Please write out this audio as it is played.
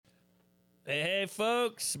Hey,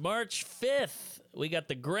 folks, March 5th, we got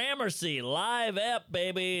the Gramercy live app,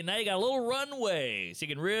 baby. Now you got a little runway, so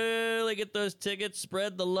you can really get those tickets,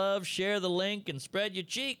 spread the love, share the link, and spread your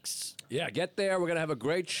cheeks. Yeah, get there. We're going to have a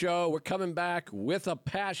great show. We're coming back with a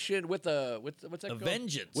passion, what's that called?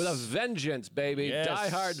 Vengeance. With a vengeance, baby. Yes. Die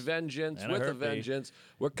Hard vengeance And with a vengeance.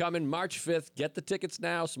 We're coming March 5th. Get the tickets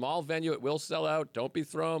now. Small venue. It will sell out. Don't be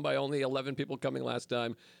thrown by only 11 people coming last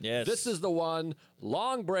time. Yes. This is the one.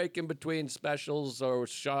 Long break in between specials or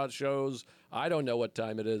shows. I don't know what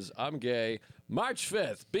time it is. I'm gay. March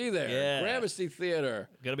 5th. Be there. Yeah. Gramercy Theater.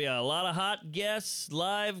 Gonna be a lot of hot guests,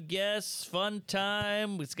 live guests, fun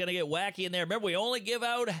time. It's gonna get wacky in there. Remember, we only give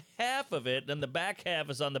out half of it, and the back half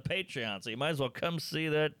is on the Patreon, so you might as well come see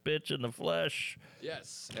that bitch in the flesh.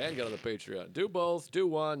 Yes, and get on the Patreon. Do both. Do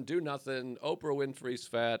one. Do nothing. Oprah Winfrey's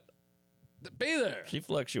fat. Be there. She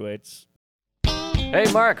fluctuates. Hey,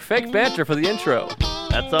 Mark, fake banter for the intro.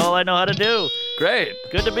 That's all I know how to do. Great.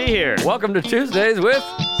 Good to be here. Welcome to Tuesdays with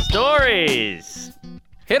Stories.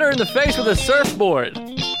 Hit her in the face with a surfboard.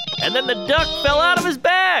 And then the duck fell out of his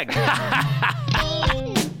bag.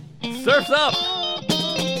 Surf's up.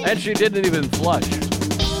 And she didn't even flush.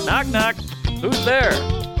 Knock, knock. Who's there?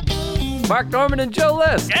 Mark Norman and Joe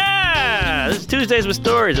List. Yeah! This is Tuesdays with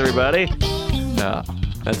Stories, everybody. No,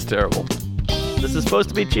 that's terrible. This is supposed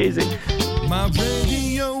to be cheesy. My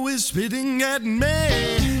radio is spitting at me.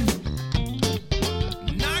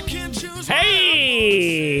 And I can't choose.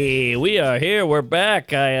 Hey! We are here. We're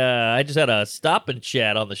back. I just had a stop and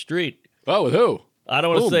chat on the street. Oh, with who? I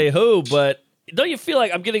don't want to say who, but don't you feel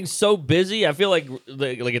like I'm getting so busy? I feel like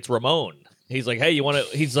it's Ramon. He's like, hey, you want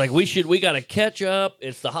to? He's like, we got to catch up.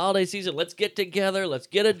 It's the holiday season. Let's get together. Let's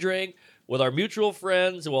get a drink with our mutual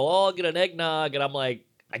friends, and we'll all get an eggnog. And I'm like,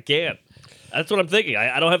 I can't. That's what I'm thinking.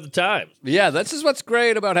 I don't have the time. Yeah, this is what's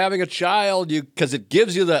great about having a child, because it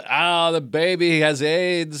gives you the baby has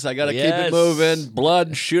AIDS. I got to keep it moving.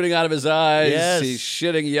 Blood shooting out of his eyes. Yes. He's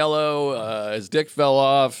shitting yellow. His dick fell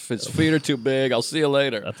off. His feet are too big. I'll see you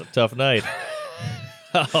later. That's a tough night.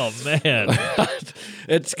 Oh, man.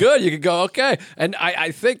 It's good. You can go, okay. And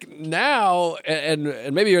I think now,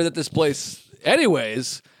 and maybe you're at this place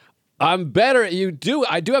anyways, I'm better.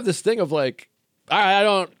 I do have this thing of like, I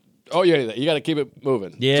don't. Oh, yeah, you got to keep it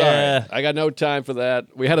moving. Yeah. It's all right. I got no time for that.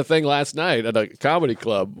 We had a thing last night at a comedy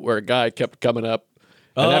club where a guy kept coming up.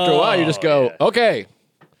 And after a while, you just go, okay,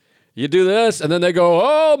 you do this. And then they go,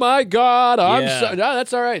 oh, my God. No,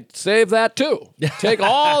 that's all right. Save that, too. Take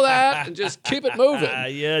all that and just keep it moving.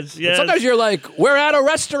 Yes. And sometimes you're like, we're at a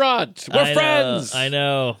restaurant. We're friends. I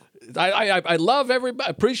know. I love everybody.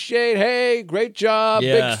 Appreciate. Hey, great job.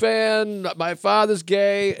 Yeah. Big fan. My father's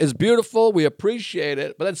gay. Is beautiful. We appreciate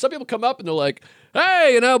it. But then some people come up and they're like,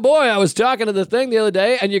 hey, boy, I was talking to the thing the other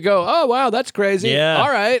day. And you go, oh, wow, that's crazy. Yeah. All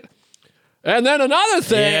right. And then another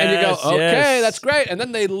thing. And you go, Yes, okay, yes. that's great. And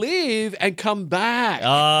then they leave and come back.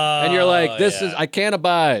 Oh, and you're like, I can't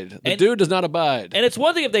abide. The dude does not abide. And it's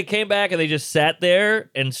one thing if they came back and they just sat there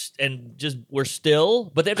and just were still,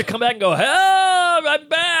 but they have to come back and go, oh, I'm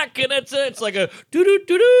back. And it's like a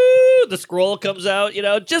doo-doo-doo-doo. The scroll comes out,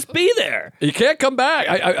 just be there. You can't come back.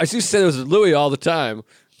 I used to say this with Louis all the time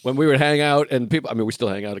when we would hang out, and people, we still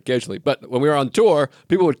hang out occasionally, but when we were on tour,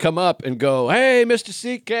 people would come up and go, hey, Mr.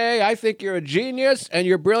 CK, I think you're a genius, and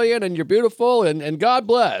you're brilliant, and you're beautiful, and God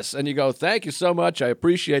bless. And you go, thank you so much. I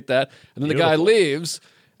appreciate that. And then the guy leaves,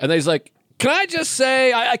 and then he's like, can I just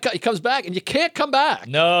say, he comes back, and you can't come back.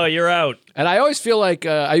 No, you're out. And I always feel like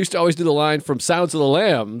I used to always do the line from Sounds of the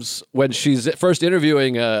Lambs when she's first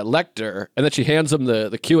interviewing Lecter, and then she hands him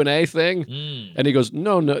the Q&A thing, and he goes,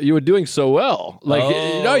 no, you were doing so well. Like,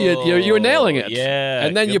 you were nailing it. Yeah.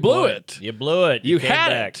 And then you blew it. You blew it. You came had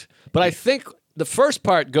back. it. But I think the first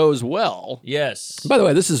part goes well. Yes. By the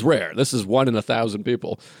way, this is rare. This is 1 in 1,000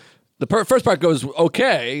 people. The first part goes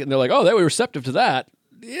okay, and they're like, oh, they were receptive to that.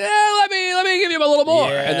 Yeah, let me give you a little more.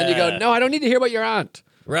 Yeah. And then you go, no, I don't need to hear about your aunt.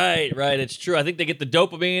 Right. It's true. I think they get the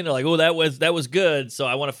dopamine. They're like, oh, that was good, so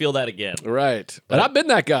I want to feel that again. Right. And I've been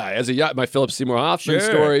that guy as my Philip Seymour Hoffman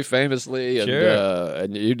story, famously. And,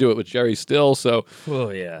 and you do it with Jerry Still, so.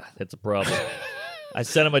 Oh, yeah. That's a problem. I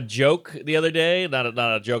sent him a joke the other day. Not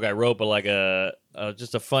a joke I wrote, but like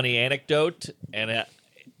just a funny anecdote. And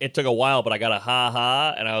it took a while, but I got a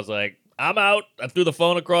ha-ha, and I was like, I'm out. I threw the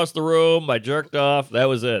phone across the room. I jerked off. That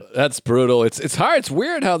was it. That's brutal. It's hard. It's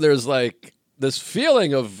weird how there's like this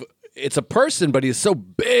feeling of it's a person, but he's so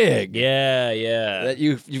big. Yeah. That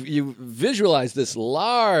you visualize this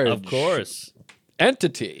large. Of course.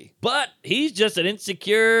 entity. But he's just an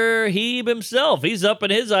insecure Hebe himself. He's up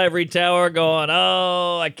in his ivory tower going,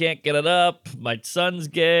 oh, I can't get it up. My son's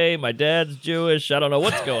gay. My dad's Jewish. I don't know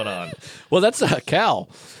what's going on. Well, that's Cal.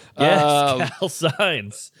 Yes, Cal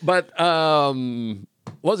Signs. But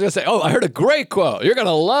what was I going to say? Oh, I heard a great quote. You're going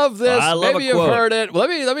to love this. I love Maybe a you've quote. heard it. Well,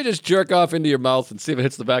 let me just jerk off into your mouth and see if it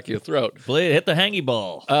hits the back of your throat. Please, hit the hangy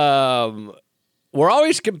ball. We're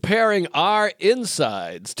always comparing our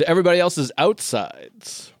insides to everybody else's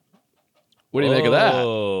outsides. What do you make of that?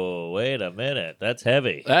 Oh, wait a minute. That's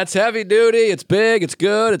heavy. That's heavy duty. It's big. It's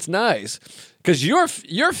good. It's nice. Because you're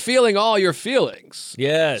feeling all your feelings.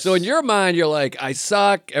 Yes. So in your mind, you're like, I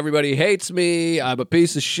suck. Everybody hates me. I'm a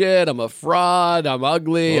piece of shit. I'm a fraud. I'm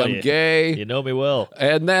ugly. Boy, I'm gay. You know me well.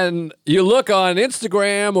 And then you look on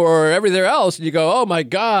Instagram or everywhere else and you go, oh my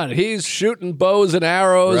God, he's shooting bows and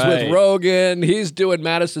arrows Right. with Rogan. He's doing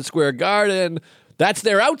Madison Square Garden. That's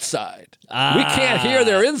their outside. We can't hear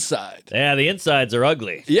their inside. Yeah, the insides are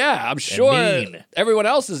ugly. Yeah, I'm sure mean. everyone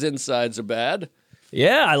else's insides are bad.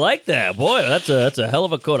 Yeah, I like that. Boy, that's a hell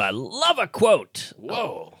of a quote. I love a quote.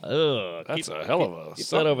 Whoa. Oh, That's a hell of a keep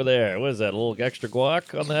that over there. What is that? A little extra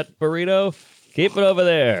guac on that burrito? Keep it over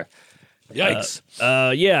there. Yikes.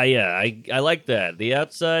 Yeah. I like that. The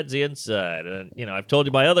outside's the inside. And I've told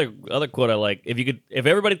you my other quote I like. If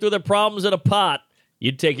everybody threw their problems in a pot,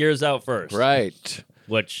 you'd take yours out first. Right.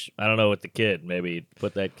 Which I don't know with the kid. Maybe you'd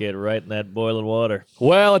put that kid right in that boiling water.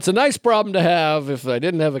 Well, it's a nice problem to have. If I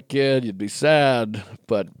didn't have a kid, you'd be sad.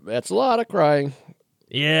 But that's a lot of crying.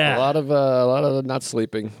 Yeah. A lot of not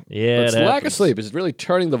sleeping. Yeah, It's it the lack of happens. sleep. It's really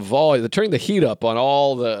turning the volume, turning the heat up on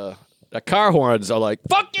all the car horns are like,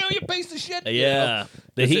 fuck you, you piece of shit. You know? Yeah.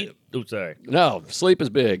 The heat. Oh, sorry. No, sleep is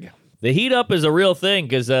big. The heat up is a real thing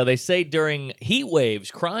because they say during heat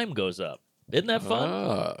waves, crime goes up. Isn't that fun?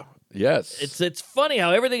 Ah, yes. It's funny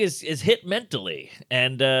how everything is hit mentally,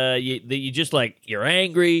 and you just like you're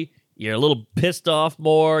angry, you're a little pissed off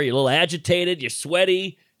more, you're a little agitated, you're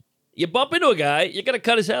sweaty. You bump into a guy, you're gonna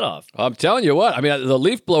cut his head off. I'm telling you what. I mean, the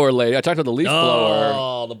leaf blower lady, I talked to the leaf blower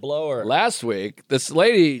Oh, the blower. last week. This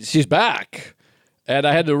lady, she's back. And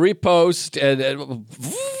I had to repost and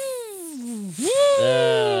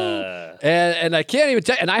I can't even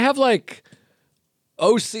tell. And I have like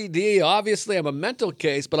OCD. Obviously, I'm a mental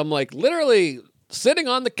case, but I'm like literally sitting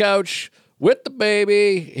on the couch with the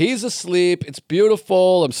baby. He's asleep. It's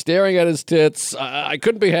beautiful. I'm staring at his tits. I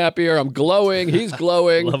couldn't be happier. I'm glowing. He's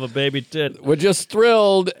glowing. Love a baby tit. We're just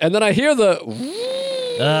thrilled. And then I hear the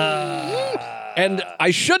Ah. and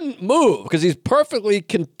I shouldn't move because he's perfectly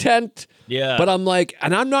content. Yeah. But I'm like,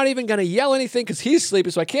 and I'm not even going to yell anything because he's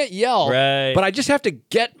sleeping, so I can't yell. Right. But I just have to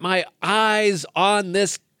get my eyes on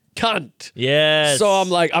this cunt. Yes. So I'm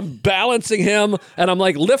like, I'm balancing him, and I'm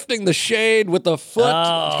like lifting the shade with the foot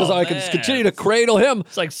because I can man. continue to cradle him.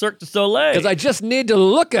 It's like Cirque du Soleil. Because I just need to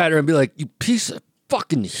look at her and be like, you piece of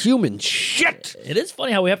fucking human shit. It is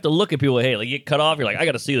funny how we have to look at people. Hey, like you get cut off, you're like, I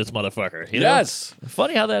got to see this motherfucker. You know? Yes.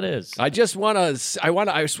 Funny how that is. I just want to,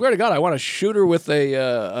 I swear to God, I want to shoot her with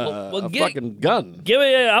a fucking gun. Give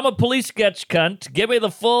me. I'm a police sketch cunt. Give me the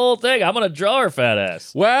full thing. I'm gonna draw her fat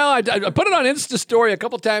ass. Well, I put it on Insta story a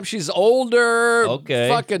couple times. She's older, Okay.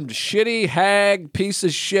 fucking shitty hag, piece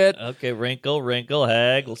of shit. Okay, wrinkle,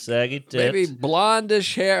 hag, saggy tits. Maybe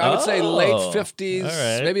blondish hair. I would say Oh, late 50s, all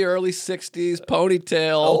right. maybe early 60s, ponytail.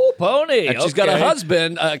 Oh, pony. And she's got a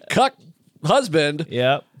husband, a cuck husband.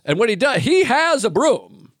 Yeah. And what he does, he has a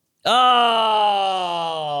broom.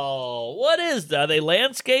 Oh, what is that? Are they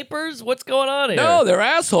landscapers? What's going on here? No, they're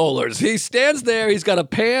assholers. He stands there. He's got a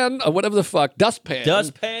pan, whatever the fuck, dustpan.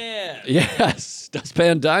 Dustpan. Yes,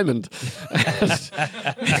 Dustpan Diamond.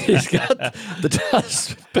 He's got the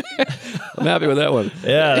dustpan. I'm happy with that one.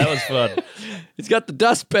 Yeah, that was fun. He's got the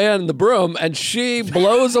dustpan and the broom, and she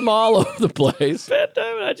blows them all over the place. Pat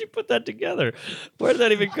Diamond, how'd you put that together? Where did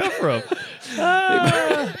that even come from?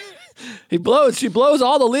 Ah. She blows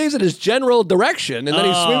all the leaves in his general direction, and then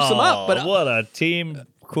he sweeps them up. But what a team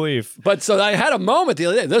queef. But so I had a moment the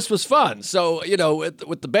other day. This was fun. So,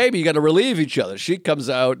 with the baby, you got to relieve each other. She comes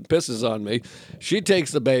out and pisses on me. She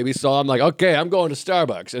takes the baby. So I'm like, okay, I'm going to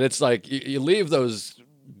Starbucks. And it's like, you leave those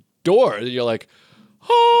doors, and you're like,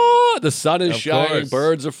 oh, the sun is Of shining, course.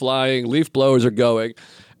 birds are flying, leaf blowers are going.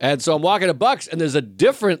 And so I'm walking to Bucks, and there's a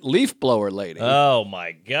different leaf blower lady. Oh,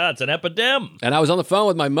 my God. It's an epidemic. And I was on the phone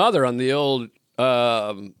with my mother on the old,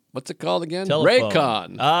 what's it called again? Telephone.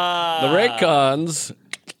 Raycon. Ah. The Raycons,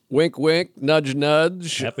 wink, wink, nudge,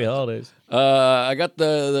 nudge. Happy holidays. I got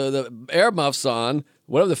the air muffs on,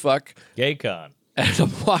 whatever the fuck. Gaycon. And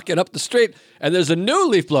I'm walking up the street, and there's a new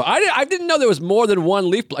leaf blower. I didn't know there was more than one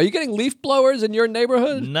leaf blower. Are you getting leaf blowers in your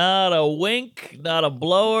neighborhood? Not a wink, not a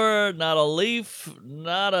blower, not a leaf,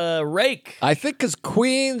 not a rake. I think because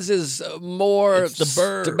Queens is more It's the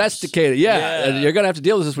burbs. domesticated. Yeah. Yeah. And you're going to have to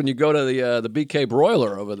deal with this when you go to the BK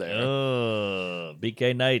broiler over there.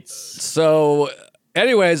 BK Nights. So,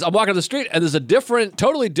 anyways, I'm walking up the street, and there's a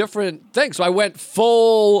totally different thing. So I went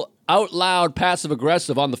full out loud passive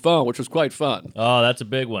aggressive on the phone, which was quite fun. Oh, that's a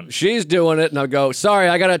big one. She's doing it, and I go, sorry,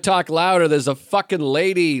 I got to talk louder. There's a fucking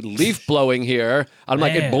lady leaf blowing here. I'm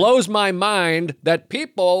like, it Man. blows my mind that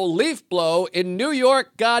people leaf blow in New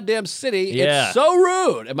York goddamn city. Yeah. It's so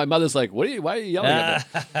rude. And my mother's like, why are you yelling at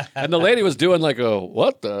me? And the lady was doing like,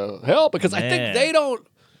 what the hell? Because I think Man. they don't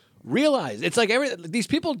realize. It's like these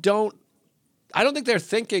people don't. I don't think they're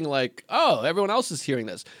thinking like, oh, everyone else is hearing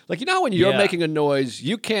this. Like, you know, when you're Yeah. making a noise,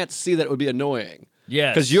 you can't see that it would be annoying.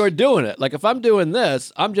 Yes. Because you're doing it. Like, if I'm doing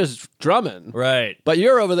this, I'm just drumming. Right. But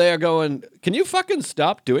you're over there going, can you fucking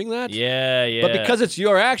stop doing that? Yeah, yeah. But because it's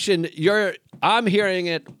your action, I'm hearing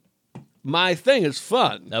it. My thing is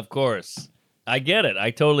fun. Of course. I get it.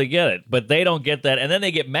 I totally get it. But they don't get that, and then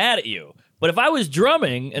they get mad at you. But if I was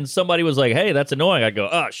drumming and somebody was like, hey, that's annoying, I'd go,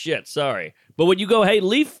 oh, shit, sorry. But when you go, hey,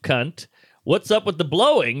 leaf cunt, what's up with the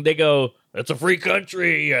blowing? They go, it's a free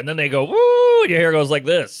country. And then they go, woo, and your hair goes like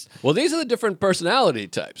this. Well, these are the different personality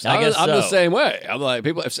types. I guess I'm the so. same way. I'm like,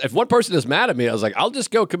 people. If one person is mad at me, I was like, I'll just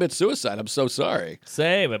go commit suicide. I'm so sorry.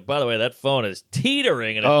 Same. And by the way, that phone is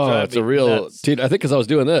teetering. And It's a real. nuts. I think because I was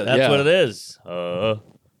doing this. That's yeah. what it is.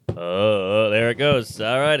 There it goes.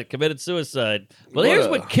 All right, it committed suicide. Well, here's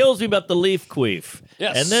what kills me about the leaf queef.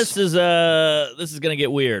 Yes. And this is gonna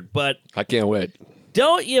get weird, but I can't wait.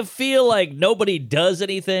 don't you feel like nobody does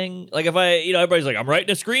anything? Like if everybody's like, I'm writing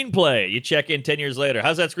a screenplay. You check in 10 years later.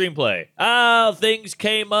 How's that screenplay? Oh, things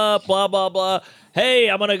came up, blah, blah, blah. Hey,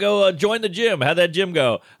 I'm going to go join the gym. How'd that gym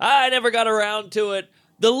go? I never got around to it.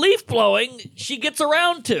 The leaf blowing, she gets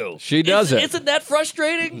around to. She does it. Isn't that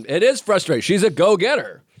frustrating? It is frustrating. She's a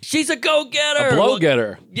go-getter. She's a go-getter. A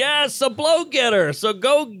blow-getter. Yes, a blow-getter. So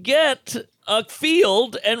go get a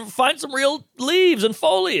field and find some real leaves and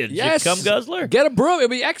foliage. Yes. You cum guzzler. Get a broom. It'll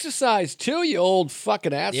be exercise, too, you old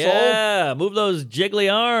fucking asshole. Yeah, move those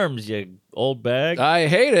jiggly arms, you old bag. I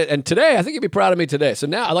hate it. And today, I think you'd be proud of me today. So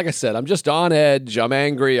now, like I said, I'm just on edge. I'm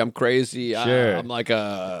angry. I'm crazy. Sure. I'm like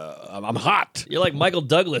I'm hot. You're like Michael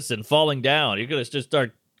Douglas in Falling Down. You're going to just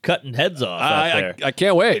start cutting heads off out there. I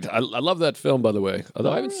can't wait. I love that film, by the way.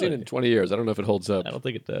 Although I haven't seen it in 20 years. I don't know if it holds up. I don't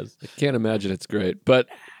think it does. I can't imagine it's great. But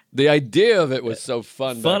the idea of it was so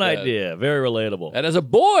fun. Fun back then. idea. Very relatable. And as a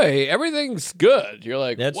boy, everything's good. You're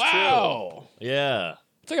like, That's wow. true. Yeah.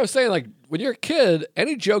 It's like I was saying, like, when you're a kid,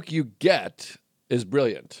 any joke you get is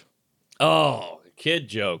brilliant. Oh, kid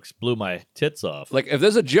jokes blew my tits off. Like, if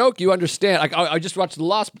there's a joke you understand, like, I just watched The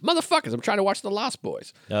Lost... Motherfuckers, I'm trying to watch The Lost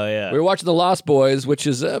Boys. Oh, yeah. We were watching The Lost Boys, which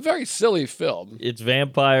is a very silly film. It's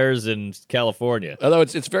vampires in California. Although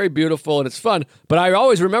it's very beautiful and it's fun. But I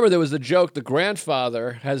always remember there was the joke, the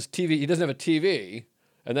grandfather has TV... He doesn't have a TV.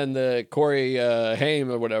 And then the Corey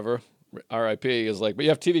Haim or whatever, R.I.P., is like, but you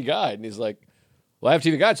have TV Guide. And he's like, well, I have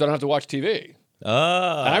TV Guide, so I don't have to watch TV. Oh.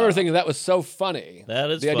 And I remember thinking that was so funny.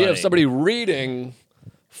 That is the idea funny. of somebody reading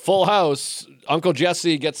Full House, Uncle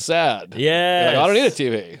Jesse gets sad. Yes. Like, I don't need a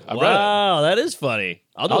TV. I read it. Wow, that is funny.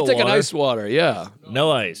 I'll take an ice water, yeah.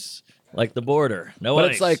 No ice. Like the border. No But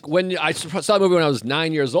ice. it's like when I saw the movie when I was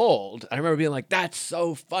 9 years old, I remember being like, that's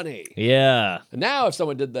so funny. Yeah. And now if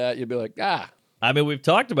someone did that, you'd be like, I mean, we've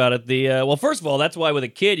talked about it. Well, first of all, that's why with a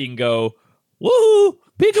kid you can go, woohoo,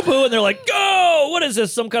 peekaboo, and they're like, go! What is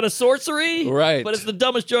this, some kind of sorcery? Right. But it's the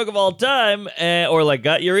dumbest joke of all time, or like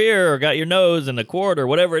got your ear or got your nose in a quart or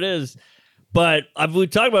whatever it is. But we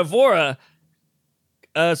talked about before,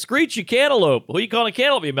 Screech, you cantaloupe. Who you calling a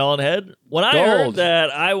cantaloupe, you melonhead? When I heard Gold.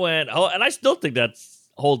 that, I went, oh, and I still think that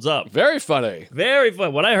holds up. very funny. Very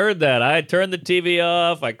fun. When I heard that, I turned the TV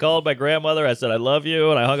off. I called my grandmother. I said, I love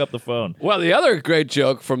you, and I hung up the phone. Well, the other great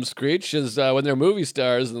joke from Screech is when they're movie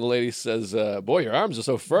stars and the lady says, boy, your arms are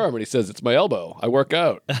so firm. And he says, it's my elbow. I work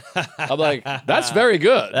out. I'm like, that's very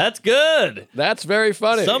good. That's good. That's very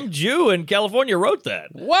funny. Some Jew in California wrote that.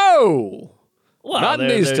 Whoa! Well, Not in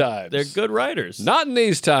these times. They're good writers. Not in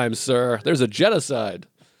these times, sir. There's a genocide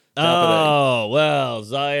happening. Oh, well,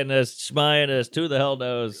 Zionist, Schmionist, who the hell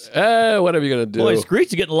knows? What are you going to do? Boy, Screech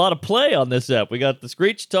is getting a lot of play on this app. We got the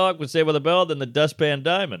Screech Talk with Saved by the Bell, then the Dustpan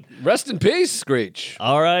Diamond. Rest in peace, Screech.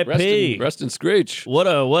 R.I.P. Rest in Screech. What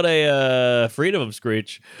a freedom of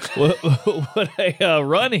Screech. what a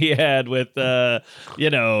run he had with, Saved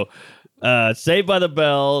by the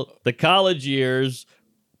Bell, the college years,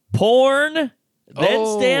 porn. then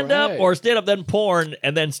stand up, right. or stand up, then porn,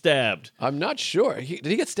 and then stabbed? I'm not sure. Did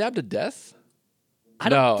he get stabbed to death? I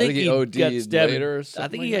don't No, I think think he got OD'd stabbed. later or I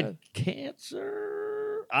something think he like had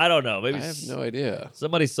cancer. I don't know. Maybe I have no idea.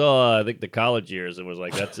 somebody saw, I think, the college years and was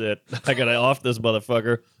like, "That's it. I gotta off this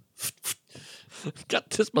motherfucker." Got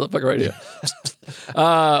this motherfucker right here.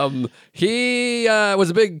 He was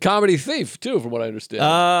a big comedy thief, too, from what I understand.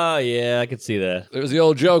 Oh, yeah, I could see that. It was the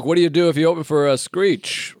old joke, what do you do if you open for a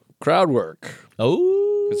Screech? Crowd work.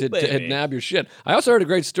 Oh, Because he'd nab your shit. I also heard a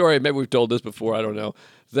great story, maybe we've told this before, I don't know,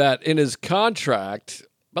 that in his contract,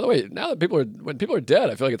 by the way, now that when people are dead,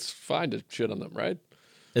 I feel like it's fine to shit on them, right?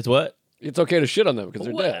 It's what? It's okay to shit on them because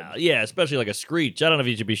they're dead. Yeah, especially like a Screech. I don't know if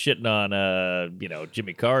you should be shitting on,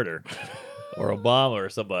 Jimmy Carter or Obama or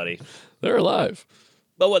somebody. They're alive.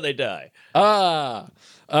 But when they die. But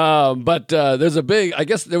there's I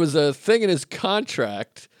guess there was a thing in his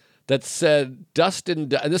contract that said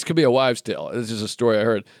and this could be a wives' tale. This is a story I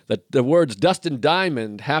heard, that the words Dust and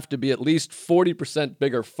Diamond have to be at least 40%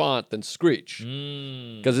 bigger font than Screech.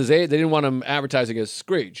 Because they didn't want him advertising as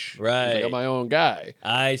Screech. Right. He's like, I'm my own guy.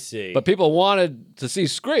 I see. But people wanted to see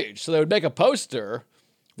Screech, so they would make a poster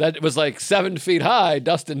that was like 7 feet high,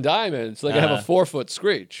 Dust and Diamond, so they could have a 4-foot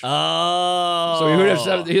Screech. Oh. So he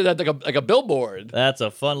would have like a billboard. That's a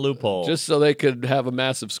fun loophole. Just so they could have a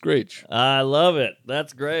massive Screech. I love it.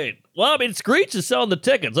 That's great. Well, I mean, Screech is selling the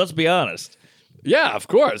tickets, let's be honest. Yeah, of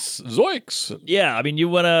course. Zoinks. Yeah, I mean,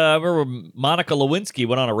 I remember Monica Lewinsky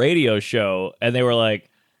went on a radio show, and they were like,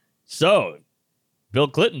 so, Bill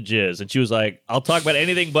Clinton jizz. And she was like, I'll talk about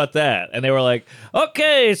anything but that. And they were like,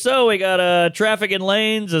 okay, so we got traffic in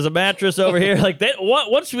lanes. There's a mattress over here. Like,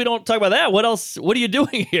 once we don't talk about that, what else? What are you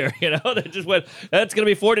doing here? They just went, that's going to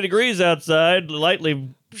be 40 degrees outside,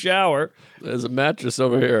 lightly shower. There's a mattress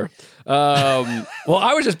over here. Well,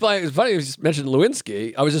 I was just playing. It's funny you just mentioned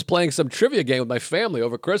Lewinsky. I was just playing some trivia game with my family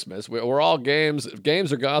over Christmas. We're all games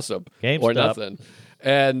or gossip or nothing.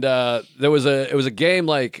 And it was a game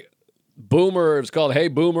like Boomer. It was called Hey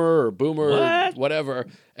Boomer or Boomer whatever.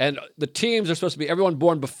 And the teams are supposed to be everyone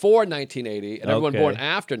born before 1980 and everyone born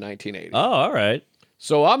after 1980. Oh, all right.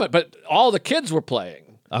 So but all the kids were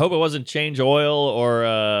playing. I hope it wasn't change oil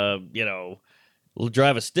or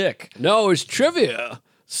drive a stick. No, it was trivia.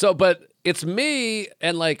 So, but it's me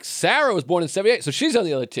and like Sarah was born in 78, so she's on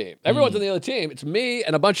the other team. Everyone's on the other team. It's me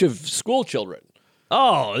and a bunch of school children.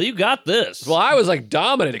 Oh, you got this. Well, I was like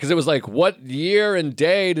dominated because it was like, what year and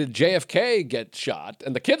day did JFK get shot?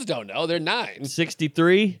 And the kids don't know. They're 9.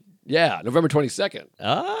 63? Yeah, November 22nd.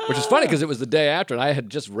 Ah. Which is funny because it was the day after, and I had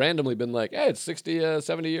just randomly been like, hey, it's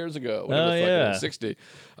 70 years ago. Whatever the fuck it was, 60.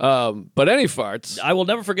 But any farts. I will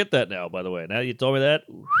never forget that now, by the way. Now you told me that.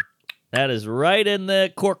 That is right in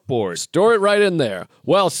the corkboard. Store it right in there.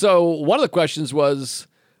 Well, so one of the questions was,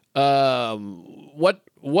 what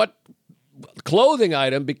clothing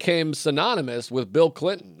item became synonymous with Bill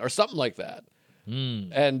Clinton or something like that?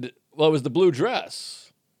 And, well, it was the blue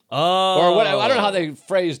dress. Oh. Or whatever. I don't know how they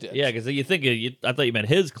phrased it. Yeah, because I thought you meant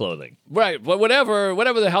his clothing. Right. Well, whatever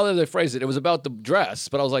the hell they phrased it, it was about the dress.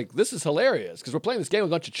 But I was like, this is hilarious because we're playing this game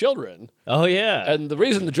with a bunch of children. Oh, yeah. And the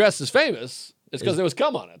reason the dress is famous is because there was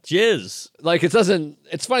cum on it. Jizz. Like, it's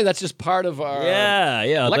funny, that's just part of our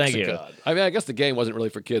lexicon. Thank you. I mean, I guess the game wasn't really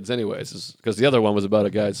for kids anyways, because the other one was about a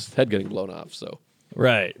guy's head getting blown off, so.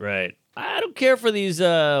 Right. I don't care for these,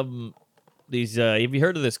 have you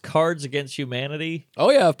heard of this Cards Against Humanity?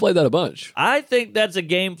 Oh, yeah, I've played that a bunch. I think that's a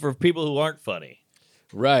game for people who aren't funny.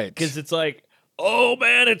 Right. Because it's like, oh,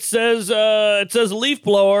 man, it says leaf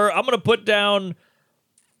blower. I'm going to put down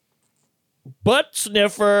butt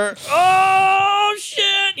sniffer. Oh, shit.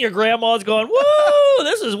 Your grandma's going, woo,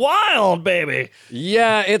 this is wild, baby.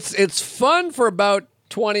 Yeah, it's fun for about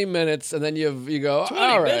 20 minutes, and then you go, 20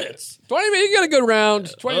 all right. minutes. 20 minutes, you get a good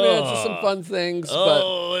round. 20 minutes of some fun things.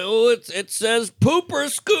 It says pooper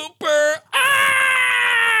scooper.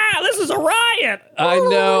 This is a riot. I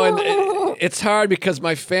know, and it's hard because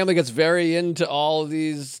my family gets very into all of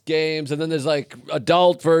these games, and then there's like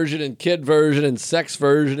adult version and kid version and sex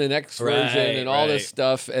version and X version and all this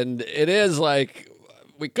stuff, and it is like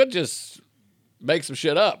we could just make some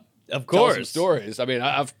shit up. Of course. Tell some stories. I mean,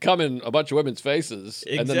 I've come in a bunch of women's faces,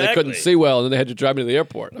 and then they Exactly. couldn't see well, and then they had to drive me to the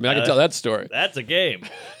airport. I mean, I can tell that story. That's a game.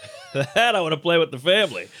 That I want to play with the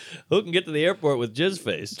family. Who can get to the airport with jizz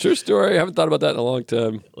face? True story. I haven't thought about that in a long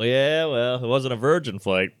time. Well, yeah, it wasn't a Virgin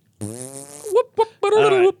flight.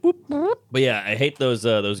 But yeah, I hate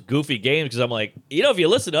those goofy games because I'm like, if you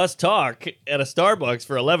listen to us talk at a Starbucks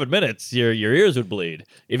for 11 minutes, your ears would bleed.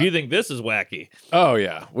 If you think this is wacky. Oh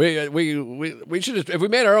yeah, we should just, if we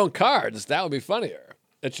made our own cards, that would be funnier.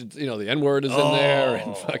 It should, the N-word is in there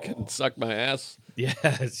and fucking suck my ass.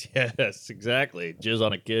 Yes, yes, exactly. Jizz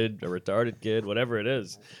on a kid, a retarded kid, whatever it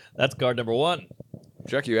is. That's card number 1.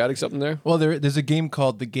 Chuck, you adding something there? Well, there's a game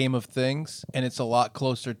called The Game of Things, and it's a lot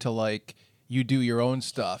closer to like you do your own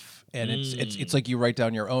stuff, and it's like you write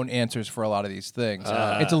down your own answers for a lot of these things.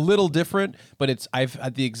 It's a little different, but I've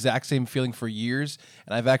had the exact same feeling for years,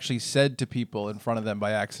 and I've actually said to people in front of them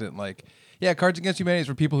by accident, like, yeah, Cards Against Humanity is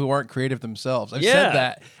for people who aren't creative themselves. I've said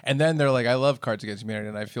that, and then they're like, I love Cards Against Humanity,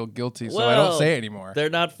 and I feel guilty, so I don't say it anymore. They're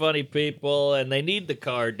not funny people, and they need the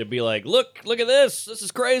card to be like, look at this. This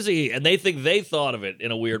is crazy. And they think they thought of it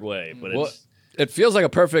in a weird way. But it feels like a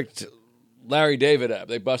perfect Larry David app.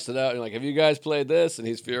 They bust it out and like, have you guys played this? And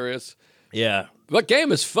he's furious. Yeah. What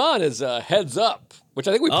game is fun is Heads Up, which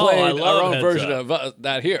I think we played our own version of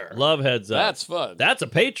that here. Love Heads Up. That's fun. That's a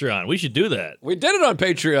Patreon. We should do that. We did it on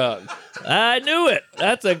Patreon. I knew it.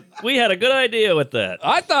 We had a good idea with that.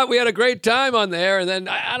 I thought we had a great time on there, and then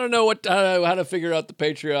I don't know how to figure out the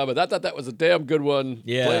Patreon, but I thought that was a damn good one.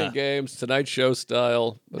 Yeah. Playing games, Tonight Show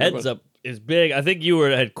style. Heads Up is big. I think you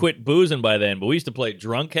had quit boozing by then, but we used to play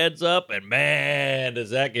drunk Heads Up, and man,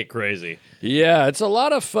 does that get crazy. Yeah, it's a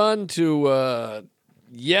lot of fun to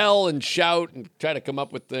yell and shout and try to come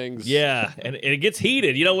up with things. Yeah, and it gets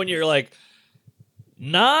heated. You know, when you're like,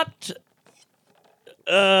 not,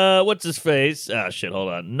 what's his face? Oh, shit,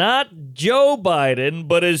 hold on. Not Joe Biden,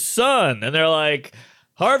 but his son. And they're like,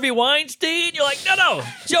 Harvey Weinstein? You're like, no,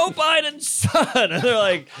 Joe Biden's son. And they're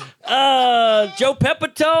like, Joe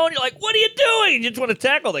Pepitone? You're like, what are you doing? You just want to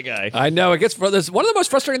tackle the guy. I know. It gets for this. One of the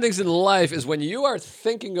most frustrating things in life is when you are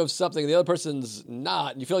thinking of something and the other person's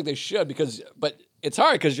not, and you feel like they should, but it's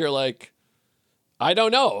hard because you're like, I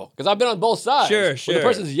don't know. Because I've been on both sides. Sure. When the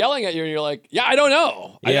person's yelling at you and you're like, yeah, I don't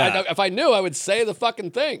know. Yeah. If I knew, I would say the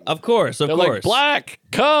fucking thing. Of course. They're like, black,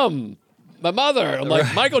 come. My mother. I'm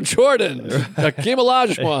like, Michael Jordan. Hakeem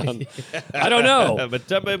Olajuwon. I don't know.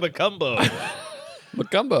 Matembe Macumbo.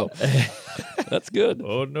 Macumbo. That's good.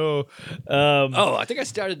 Oh, no. I think I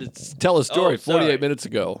started to tell a story 48 minutes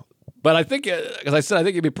ago. But I think, because I said, I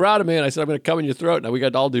think you'd be proud of me, and I said, I'm going to come in your throat. Now we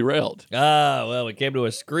got all derailed. Well, we came to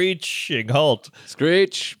a screeching halt.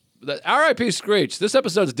 Screech. R.I.P. Screech. This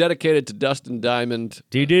episode's dedicated to Dustpan Diamond.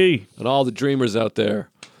 DD. And all the dreamers out there.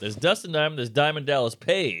 There's Dustpan Diamond, there's Diamond Dallas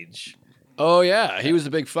Page. Oh, yeah. He was the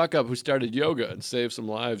big fuck-up who started yoga and saved some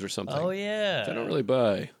lives or something. Oh, yeah. Which I don't really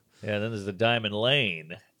buy. Yeah, then there's the Diamond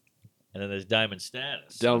Lane. And then there's Diamond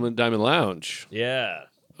Status. Diamond Lounge. Yeah.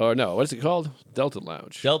 Or no, what's it called? Delta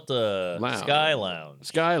Lounge. Delta Lounge. Sky Lounge.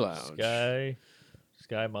 Sky Lounge.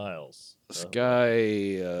 Sky Miles. Sky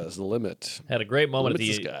is the limit. Had a great moment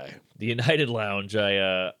Limit's at the sky. the United Lounge.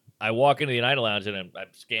 I walk into the United Lounge and I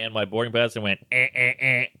scanned my boarding pass and went,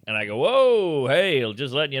 and I go, whoa, hey,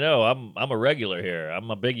 just letting you know, I'm a regular here.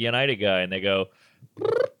 I'm a big United guy. And they go,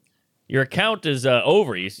 your account is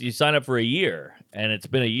over. You sign up for a year, and it's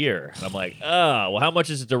been a year. And I'm like, well, how much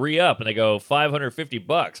is it to re-up? And they go, $550.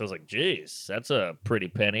 I was like, geez, that's a pretty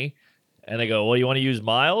penny. And they go, well, you want to use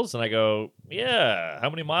miles? And I go, yeah. How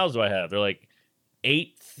many miles do I have? They're like,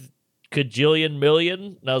 8 kajillion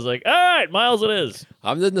million. And I was like, all right, miles it is.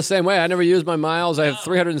 I'm in the same way. I never use my miles. I have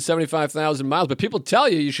 375,000 miles. But people tell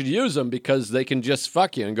you should use them because they can just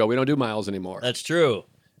fuck you and go, we don't do miles anymore. That's true.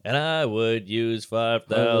 And I would use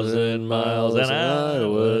 5,000 miles, and I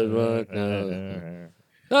would.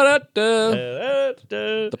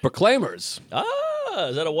 The Proclaimers.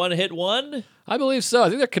 Is that a one-hit one? I believe so. I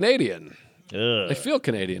think they're Canadian. Ugh. They feel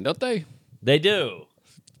Canadian, don't they? They do.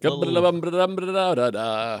 You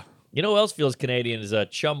I know who else feels Canadian is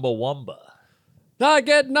Chumbawamba.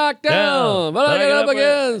 get knocked down, but I get up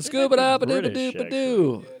again. Scuba da ba doo ba British, doo ba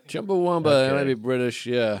doo. Chumbawamba, Okay. might be British,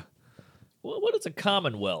 yeah. What is a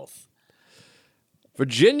Commonwealth?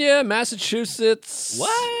 Virginia, Massachusetts.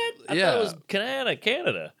 What? I thought it was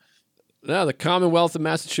Canada. No, the Commonwealth of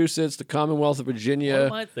Massachusetts, the Commonwealth of Virginia. What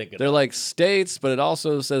am I thinking They're of? like states, but it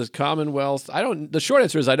also says Commonwealth. The short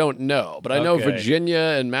answer is I don't know, but I know Okay.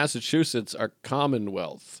 Virginia and Massachusetts are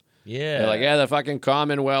Commonwealth. Yeah. They're like, yeah, the fucking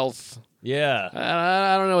Commonwealth. Yeah.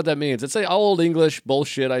 I don't know what that means. It's like old English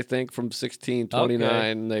bullshit, I think, from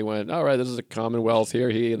 1629. They went, all right, this is a Commonwealth,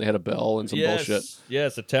 and they had a bell and some bullshit.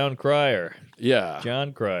 Yes, a town crier. Yeah.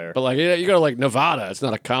 John Crier. But like, you go to like Nevada, it's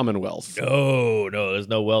not a Commonwealth. No, there's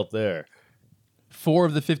no wealth there. 4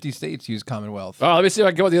 of the 50 states use Commonwealth. Oh, let me see if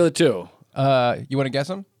I can go with the other 2. You want to guess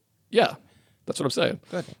them? Yeah, that's what I'm saying.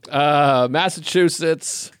 Good.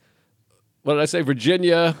 Massachusetts. What did I say?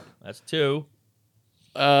 Virginia. That's 2.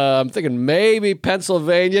 I'm thinking maybe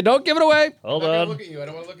Pennsylvania. Don't give it away. Hold I on. don't want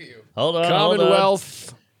to look at you. Hold on.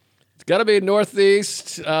 Commonwealth. It's got to be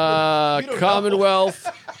Northeast. Commonwealth.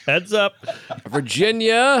 Heads up.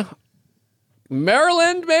 Virginia.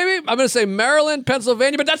 Maryland, maybe? I'm going to say Maryland,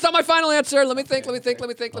 Pennsylvania, but that's not my final answer. Let me think. Let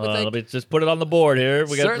me just put it on the board here.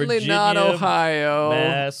 We got Certainly Virginia, not Ohio.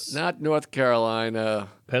 Mass, not North Carolina.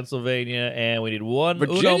 Pennsylvania, and we need one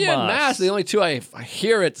Virginia Uno and Mass are the only two I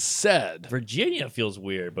hear it said. Virginia feels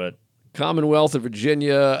weird, but Commonwealth of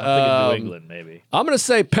Virginia. I'm thinking New England, maybe. I'm going to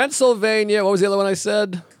say Pennsylvania. What was the other one I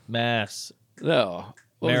said? Mass. No.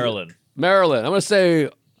 What was Maryland. it? Maryland. I'm going to say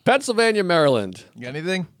Pennsylvania, Maryland. You got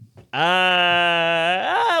anything?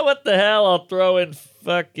 What the hell? I'll throw in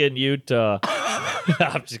fucking Utah.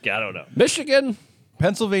 I don't know. Michigan.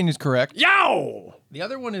 Pennsylvania's correct. Yo! The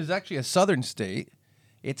other one is actually a southern state.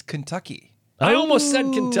 It's Kentucky. I almost said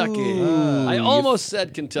Kentucky. I almost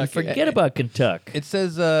said Kentucky. Forget about Kentucky. It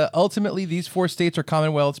says, ultimately, these 4 states are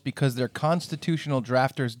commonwealths because their constitutional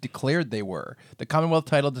drafters declared they were. The Commonwealth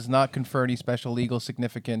title does not confer any special legal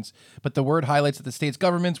significance, but the word highlights that the states'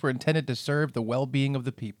 governments were intended to serve the well-being of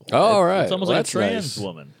the people. All right. It's almost Well, like a that's trans nice.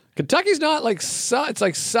 woman. Kentucky's not like it's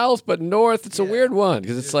like south but north. It's a weird one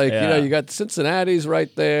because it's like Yeah. you got Cincinnati's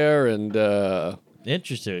right there and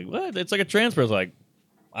Interesting. What? It's like a trans person. Like,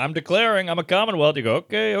 I'm declaring I'm a Commonwealth. You go,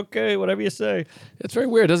 okay, whatever you say. it's very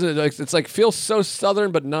weird, doesn't it? Like, it's like feels so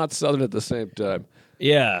southern but not southern at the same time.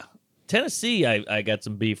 Yeah. Tennessee, I got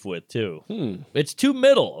some beef with, too. It's too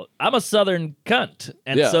middle. I'm a Southern cunt.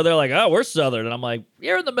 And Yeah. so they're like, oh, we're Southern. And I'm like,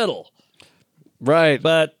 you're in the middle. Right.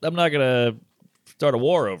 But I'm not going to start a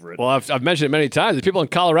war over it. Well, I've mentioned it many times. The people in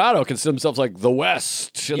Colorado consider themselves like the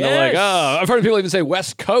West. And they're like, Yes. oh, I've heard people even say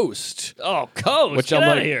West Coast. Oh, coast. Which Get I'm out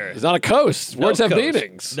like, of here. it's not a coast. No Words have coast.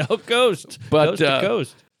 meanings. No coast. But, coast to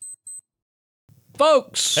coast.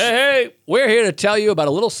 Folks, Hey. we're here to tell you about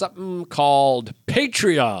a little something called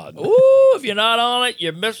Patreon. Ooh, if you're not on it,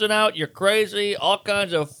 you're missing out. You're crazy. All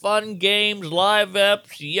kinds of fun games, live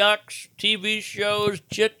eps, yucks, TV shows,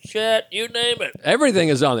 chit chat, you name it. Everything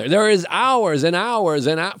is on there. There is hours and hours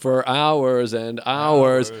and for hours and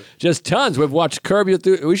hours. Just tons. We've watched Curb Your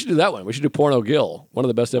Enthusiasm. We should do that one. We should do Porno Gill. One of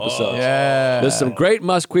the best episodes. Yeah. There's some great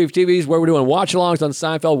must-queef TVs where we're doing watch-alongs on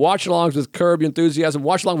Seinfeld, watch-alongs with Curb Your Enthusiasm,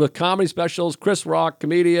 watch-alongs with comedy specials, Chris Rock,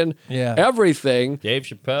 comedian, everything. Dave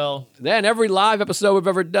Chappelle. Then every live episode we've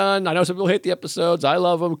ever done. I know some people hate the episodes. I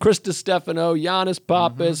love them. Chris DiStefano, Giannis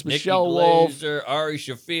Pappas, Michelle Nikki Wolf. Glaser, Ari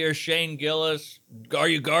Shafir, Shane Gillis. Are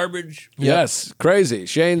you garbage? Yes, crazy.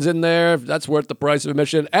 Shane's in there. That's worth the price of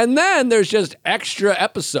admission. And then there's just extra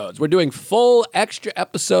episodes. We're doing full extra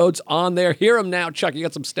episodes on there. Hear them now, Chuck. You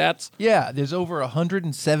got some stats? Yeah, there's over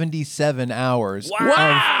 177 hours.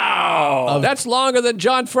 Wow! That's longer than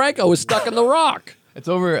John Franco was stuck in the rock. It's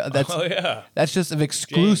over. That's just of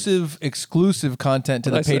exclusive content to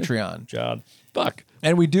the What'd I say? Patreon. John. Fuck.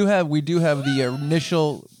 And we do have the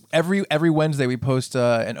initial every Wednesday we post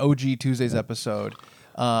an OG Tuesdays episode.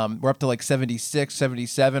 We're up to like 76,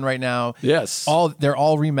 77 right now. Yes. They're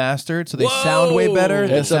all remastered, so they sound way better.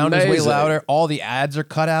 The It's sound is way amazing. louder. All the ads are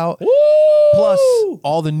cut out. Woo! Plus,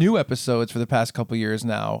 all the new episodes for the past couple years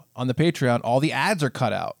now on the Patreon, all the ads are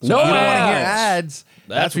cut out. So No if you don't want to hear ads. ads,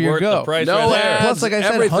 that's where you worth go. the price No right there. ads. Plus, like I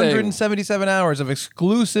said, Everything. 177 hours of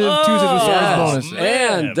exclusive Tuesdays with Stars bonuses.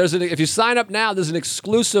 And if you sign up now, there's an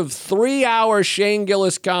exclusive 3-hour Shane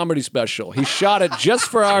Gillis comedy special. He shot it just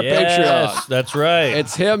for our Yes, Patreon. that's right.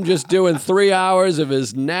 It's him just doing 3 hours of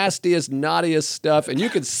his nastiest, naughtiest stuff, and you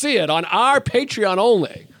can see it on our Patreon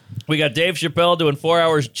only. We got Dave Chappelle doing 4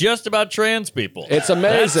 hours just about trans people. It's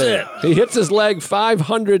amazing. That's it. He hits his leg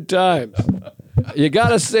 500 times. You got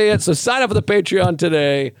to see it, so sign up for the Patreon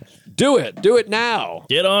today. Do it. Do it now.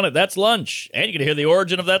 Get on it. That's lunch. And you can hear the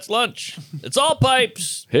origin of That's Lunch. It's all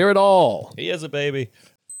pipes. Hear it all. He is a baby.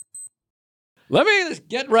 Let me just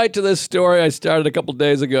get right to this story I started a couple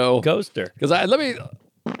days ago. Coaster. Because let me.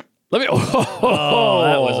 Oh,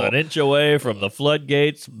 that was an inch away from the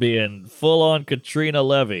floodgates being full-on Katrina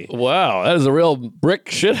Levy. Wow, that is a real brick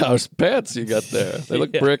shithouse pants you got there. They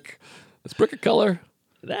look Yeah. brick. Is brick a color?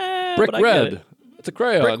 Nah, Brick but I get red. it. It's a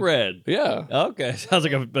crayon. Brick red. Yeah. Okay, sounds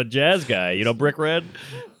like a jazz guy. You know, Brick Red?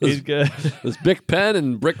 He's good. There's Bic pen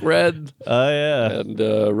and brick red Oh, yeah. and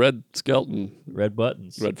red skeleton, Red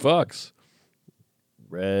buttons. red fox,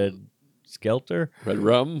 Red Skelter. red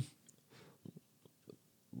rum.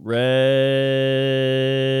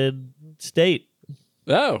 Red State.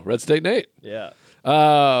 Oh, Red State Nate. Yeah.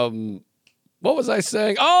 What was I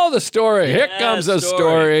saying? Oh, the story. Here Yeah, comes the story.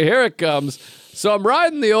 story. Here it comes. So I'm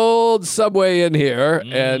riding the old subway in here,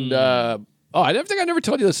 and I think I never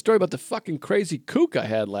told you the story about the fucking crazy kook I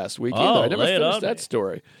had last week either. Oh, I never lay it finished on that me.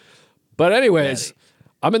 story. But anyways,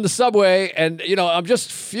 I'm in the subway, and I'm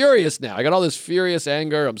just furious now. I got all this furious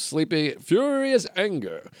anger. I'm sleepy, furious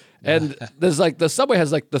anger, and there's the subway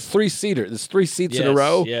has the 3-seater. There's 3 seats in a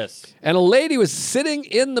row. Yes. And a lady was sitting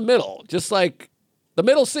in the middle, just like the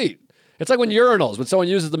middle seat. It's like when urinals, when someone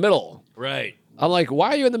uses the middle. Right. I'm like, why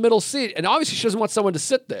are you in the middle seat? And obviously she doesn't want someone to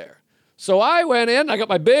sit there. So I went in. I got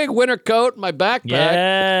my big winter coat, my backpack,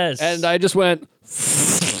 Yes. and I just went.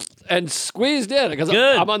 And squeezed in because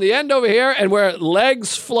Good. I'm on the end over here, and we're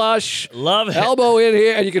legs flush, Love it. elbow in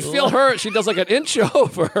here, and you can feel her. She does like an inch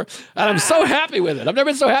over, and I'm so happy with it. I've never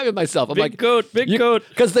been so happy with myself. I'm Big coat.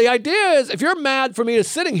 Because the idea is, if you're mad for me to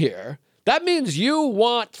sitting here, that means you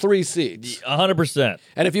want 3 seats, 100%.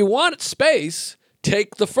 and if you want space,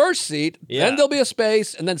 take the first seat. Yeah. Then there'll be a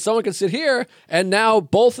space, and then someone can sit here, and now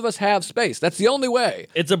both of us have space. That's the only way.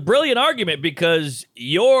 It's a brilliant argument because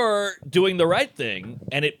you're doing the right thing,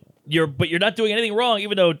 and but you're not doing anything wrong,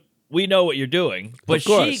 even though we know what you're doing. But Of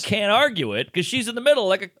course. she can't argue it because she's in the middle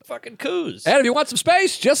like a fucking coos. And if you want some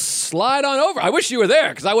space, just slide on over. I wish you were there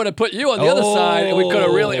because I would have put you on the other side, and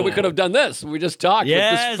we could have done this. We just talked with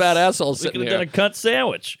this fat asshole We sitting could here. have done a cunt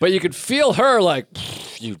sandwich. But you could feel her like,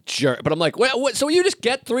 you jerk. But I'm like, well, what, so you just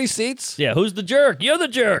get 3 seats? Yeah, who's the jerk? You're the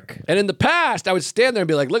jerk. And in the past, I would stand there and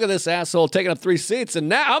be like, look at this asshole taking up 3 seats, and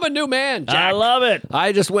now I'm a new man, Jack. I love it.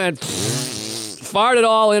 I just went, farted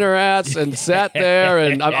all in her ass, and sat there,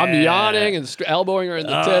 and I'm yawning and elbowing her in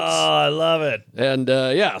the tits. Oh, I love it. And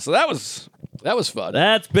so that was fun.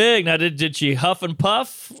 That's big. Now, did she huff and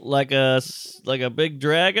puff like a big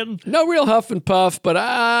dragon? No real huff and puff, but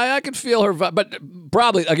I could feel her. But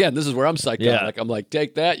probably, again, this is where I'm psychotic. Yeah. I'm like,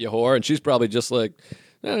 take that, you whore. And she's probably just like,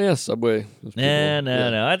 oh, yeah, Subway.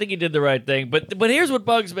 No. I think he did the right thing. But here's what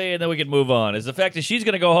bugs me, and then we can move on, is the fact that she's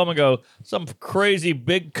going to go home and go, some crazy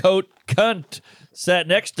big coat cunt sat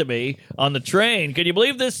next to me on the train. Can you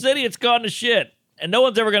believe this city? It's gone to shit. And no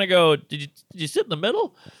one's ever going to go, did you sit in the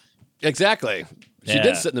middle? Exactly. She Yeah.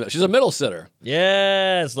 did sit in the middle. She's a middle sitter.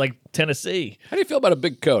 Yes, like Tennessee. How do you feel about a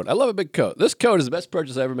big coat? I love a big coat. This coat is the best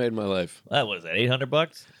purchase I ever made in my life. That was that, $800?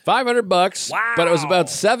 $500. Wow. But it was about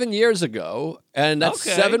 7 years ago, and that's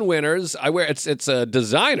Okay. 7 winters. I wear it's a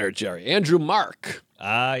designer, Jerry, Andrew Mark.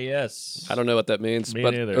 Ah, yes. I don't know what that means, Me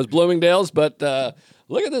but neither. it was Bloomingdale's. But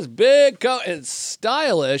look at this big coat. It's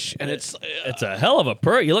stylish, and it's It's a hell of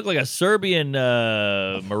a You look like a Serbian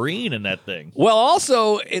Marine in that thing. well.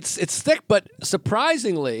 Also, it's thick, but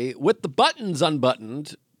surprisingly, with the buttons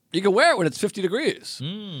unbuttoned, you can wear it when it's 50 degrees.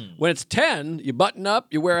 When it's 10, you button up,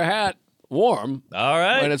 you wear a hat, warm. All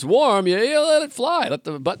right. When it's warm, you let it fly. Let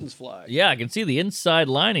the buttons fly. Yeah, I can see the inside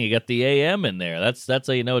lining. You got the AM in there. That's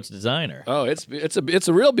how you know it's designer. Oh, it's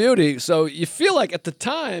a real beauty. So you feel like at the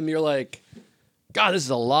time you're like, God, this is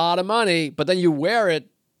a lot of money. But then you wear it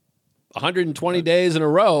 120 days in a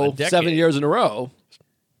row, a decade. 7 years in a row.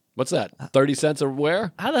 What's that? 30 cents a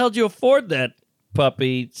wear? How the hell did you afford that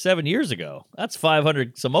puppy 7 years ago? That's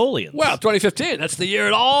 500 simoleons. Well, 2015. That's the year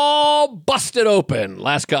it all busted open.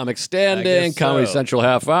 Last Comic Standing, guess Comedy so. Central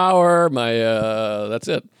Half Hour. That's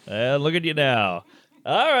it. Look at you now.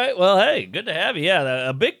 All right. Well, hey, good to have you. Yeah,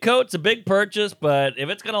 a big coat's a big purchase, but if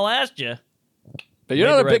it's going to last you. But you're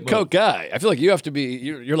Made not the a right big coat guy. I feel like you have to be.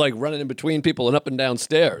 You're like running in between people and up and down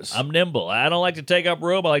stairs. I'm nimble. I don't like to take up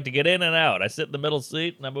room. I like to get in and out. I sit in the middle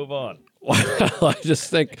seat and I move on. I just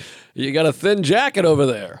think you got a thin jacket over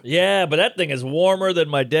there. Yeah, but that thing is warmer than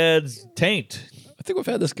my dad's taint. I think we've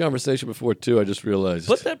had this conversation before too. I just realized.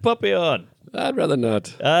 Put that puppy on. I'd rather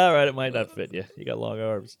not. All right, it might not fit you. You got long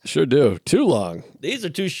arms. Sure do. Too long. These are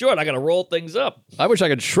too short. I got to roll things up. I wish I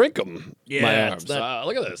could shrink them. Yeah, my it's arms. not-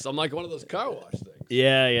 Look at this. I'm like one of those car wash things.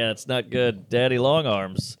 Yeah, it's not good. Daddy long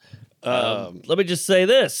arms. Let me just say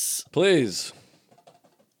this. Please.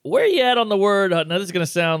 Where you at on the word? Now, this is going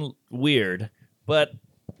to sound weird, but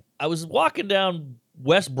I was walking down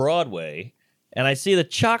West Broadway, and I see the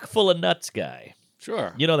chock full of nuts guy.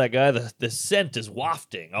 Sure. You know that guy? The scent is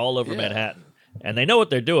wafting all over Yeah. Manhattan. And they know what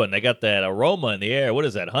they're doing. They got that aroma in the air. What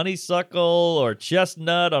is that, honeysuckle or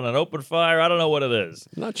chestnut on an open fire? I don't know what it is.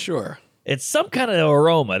 Not sure. It's some kind of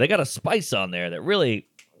aroma. They got a spice on there that really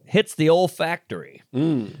hits the olfactory.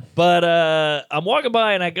 But I'm walking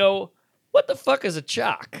by and I go, what the fuck is a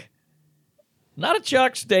chock? Not a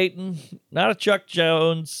Chuck Staten, not a Chuck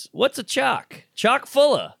Jones. What's a chock? Chock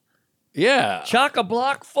fulla. Yeah. Chock a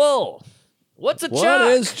block full. What's a What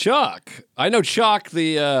chock? is chalk? I know chalk,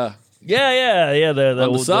 the Yeah.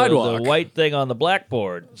 On the sidewalk. The white thing on the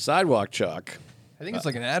blackboard. sidewalk chalk. I think it's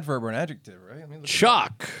like an adverb or an adjective, right? I mean, look at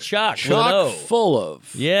Chalk. Chock. with an O. Chock full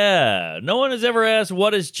of. Yeah. No one has ever asked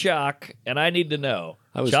what is chock, and I need to know.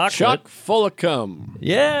 I was Chocolate. chock full of cum.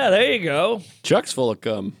 Yeah, there you go. Chuck's full of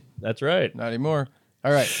cum. That's right. Not anymore.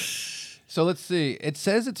 All right. So let's see. It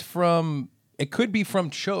says it could be from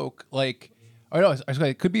choke, like, or no,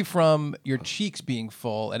 it could be from your cheeks being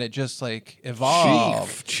full, and it just like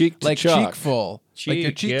evolved. Cheek to like chalk. cheek full. Like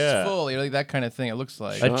your Cheek, cheeks yeah. full, like that kind of thing, it looks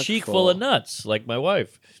like. A cheek full of nuts, like my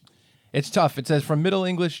wife. It's tough. It says from Middle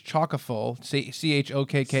English chockeful,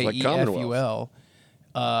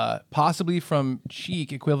 CHOKKEFUL, possibly from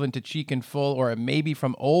cheek, equivalent to cheek and full, or maybe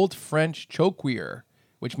from Old French choqueer,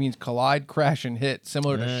 which means collide, crash, and hit,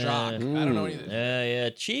 similar to shock. I don't know either. Yeah.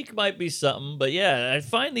 Cheek might be something, but yeah, I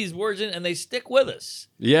find these words and they stick with us.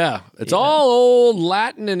 Yeah, it's all old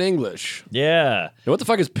Latin and English. Yeah. Now, what the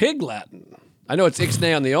fuck is pig Latin? I know it's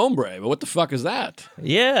ixnay on the hombre, but what the fuck is that?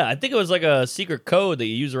 Yeah, I think it was like a secret code that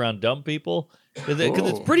you use around dumb people. Because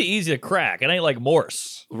it's pretty easy to crack. It ain't like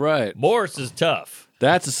Morse. Right. Morse is tough.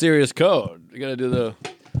 That's a serious code. You gotta do the...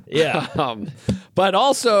 Yeah. But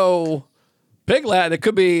also, pig Latin, it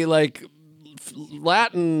could be like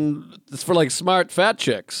Latin, it's for like smart fat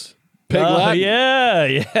chicks. Pig Latin.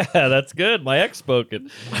 Yeah, that's good. My ex spoke it.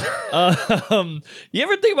 You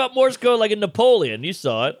ever think about Morse code like in Napoleon? You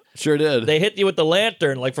saw it. Sure did. They hit you with the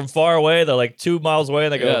lantern like from far away. They're like 2 miles away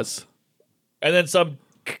and they go... Yes. And then some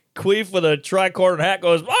queef with a tricornered hat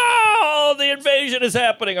goes, "Oh, the invasion is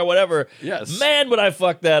happening," or whatever. Yes. Man, would I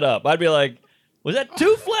fuck that up. I'd be like, was that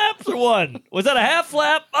 2 flaps or 1? Was that a half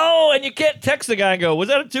flap? Oh, and you can't text the guy and go, was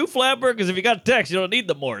that a 2 flapper? Because if you got text, you don't need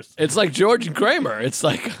the Morse. It's like George and Kramer. It's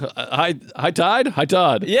like high tide, high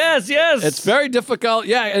tod. Yes. It's very difficult.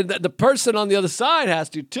 Yeah, and the person on the other side has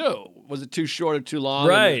to too. Was it too short or too long?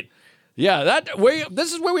 Right. Yeah,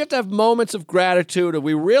 this is where we have to have moments of gratitude.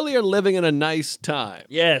 We really are living in a nice time.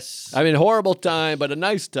 Yes. I mean, horrible time, but a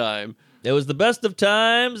nice time. It was the best of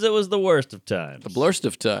times. It was the worst of times. The blurst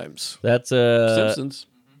of times. That's Simpsons.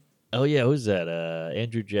 Oh yeah, who's that?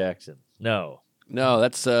 Andrew Jackson. No,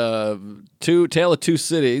 that's Tale of Two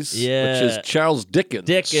Cities. Yeah. Which is Charles Dickens.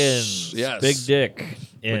 Dickens. Yes. Big Dick.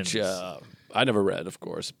 Which I never read, of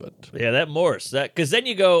course, but yeah, that Morse. Because then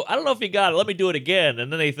you go, I don't know if you got it. Let me do it again,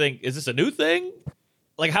 and then they think, is this a new thing?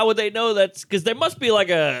 Like, how would they know that's? Because there must be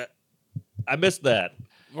like I missed that.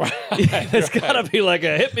 It's got to be like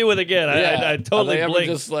a hit me with again. I totally Are they blinked.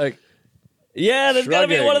 ever just like yeah, there's got to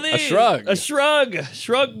be one of shrugging. these. A shrug.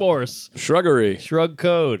 Shrug Morse. shruggery? Shrug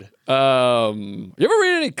code. You ever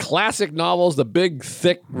read any classic novels, the big,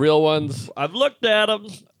 thick, real ones? I've looked at them.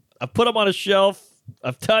 I've put them on a shelf.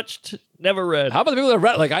 I've touched. Never read. How about the people that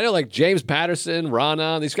read? Like I know, like James Patterson,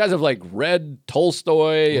 Rana. These guys have like read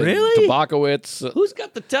Tolstoy and Really? Tabakowitz, Who's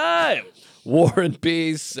got the time? War and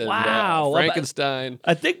Peace, and Wow. Frankenstein.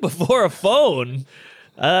 I think before a phone.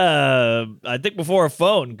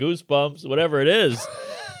 Goosebumps, whatever it is.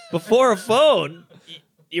 Before a phone,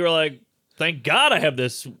 you were like, thank God I have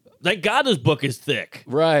this. Thank God this book is thick.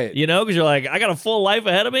 Right. You know, because you're like, I got a full life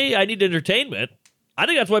ahead of me. I need entertainment. I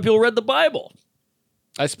think that's why people read the Bible.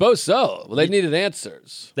 I suppose so. Well, they needed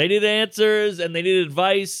answers. They needed answers and they needed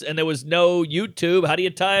advice, and there was no YouTube. How do you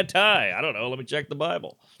tie a tie? I don't know. Let me check the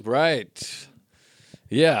Bible. Right.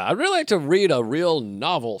 Yeah, I'd really like to read a real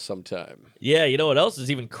novel sometime. Yeah, you know what else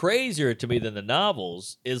is even crazier to me than the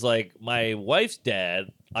novels is like my wife's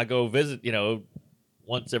dad. I go visit,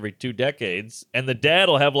 once every 2 decades, and the dad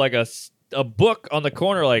will have like a book on the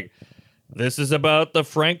corner like, this is about the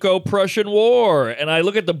Franco-Prussian War. And I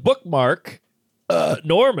look at the bookmark,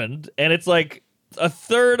 Normand, and it's like a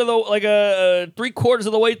third of the, 3/4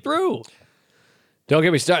 of the way through. Don't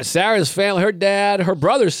get me started. Sarah's family, her dad, her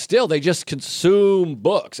brothers still, they just consume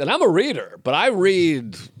books. And I'm a reader, but I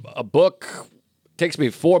read a book, takes me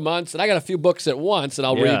 4 months, and I got a few books at once, and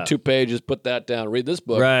I'll read 2 pages, put that down, read this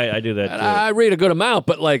book. Right, I do that And too. I read a good amount,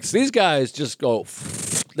 but like these guys just go,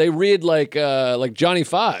 they read like Johnny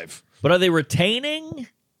Five. But are they retaining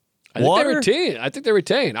I think water? they retain. I think they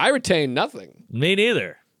retain. I retain nothing. Me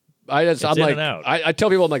neither. I'm in like, and out. I tell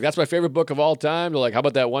people, I'm like, that's my favorite book of all time. They're like, how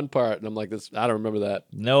about that one part? And I'm like, I don't remember that.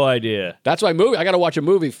 No idea. That's why I got to watch a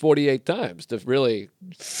movie 48 times to really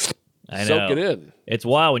I know. soak it in. It's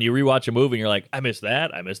wild when you rewatch a movie and you're like, I missed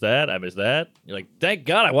that, I missed that, I missed that. You're like, thank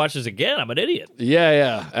God I watched this again. I'm an idiot.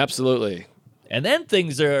 Yeah, absolutely. And then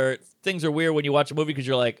things are weird when you watch a movie because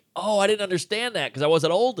you're like, oh, I didn't understand that because I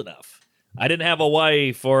wasn't old enough. I didn't have a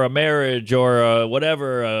wife or a marriage or a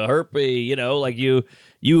whatever, a herpy, like you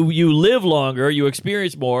live longer, you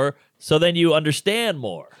experience more, so then you understand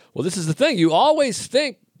more. Well, this is the thing. You always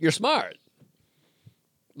think you're smart.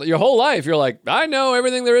 Your whole life, you're like, I know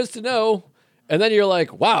everything there is to know. And then you're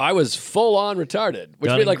like, wow, I was full on retarded. Which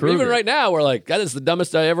means, like, even Dunning-Kruger. right now, we're like, that is the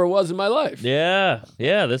dumbest I ever was in my life. Yeah,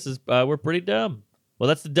 this is, we're pretty dumb. Well,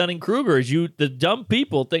 that's the Dunning-Kruger, the dumb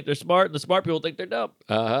people think they're smart and the smart people think they're dumb.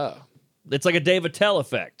 Uh-huh. It's like a Dave Attell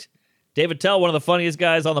effect. Dave Attell, one of the funniest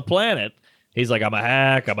guys on the planet. He's like, I'm a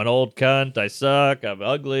hack, I'm an old cunt, I suck, I'm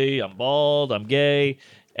ugly, I'm bald, I'm gay.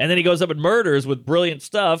 And then he goes up and murders with brilliant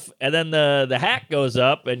stuff. And then the hack goes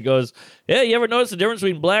up and goes, yeah, you ever notice the difference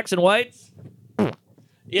between blacks and whites?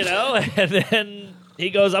 You know? And then he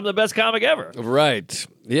goes, I'm the best comic ever. Right.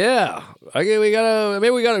 Yeah. Okay,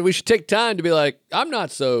 we should take time to be like, I'm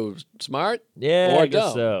not so smart. Yeah, or I guess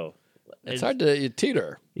dumb. so. It's hard to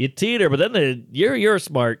teeter. You teeter, but then you're a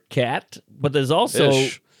smart cat, but there's also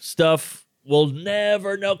stuff we'll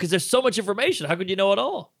never know because there's so much information. How could you know it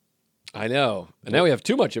all? I know. And now we have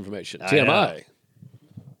too much information. TMI.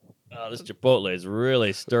 Oh, this Chipotle is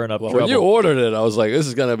really stirring up trouble. When you ordered it, I was like, this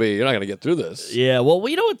is going to be, you're not going to get through this. Yeah, well,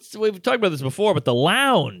 you know what? We've talked about this before, but the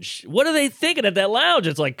lounge. What are they thinking at that lounge?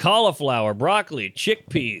 It's like cauliflower, broccoli,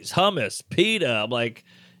 chickpeas, hummus, pita. I'm like,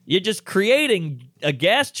 you're just creating a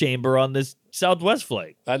gas chamber on this Southwest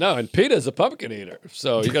flight. I know, and Peter's a pumpkin eater,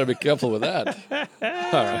 so you got to be careful with that. All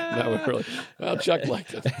right, now we're really well. Chuck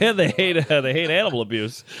liked it, and they hate animal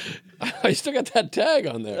abuse. You still got that tag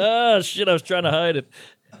on there. Oh shit! I was trying to hide it.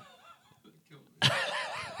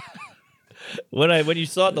 When you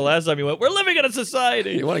saw it the last time, you went, "We're living in a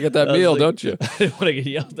society." You want to get that meal, don't you? I didn't want to get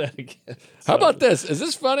yelled at again. How about this? Is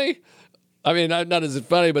this funny? I mean, not is it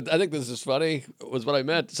funny, but I think this is funny, was what I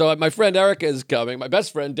meant. So my friend Erica is coming. My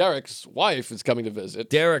best friend Derek's wife is coming to visit.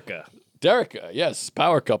 Derica, yes,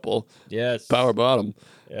 power couple. Yes. Power bottom.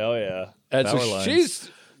 Oh, yeah. And power so lines. she's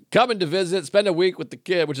coming to visit, spend a week with the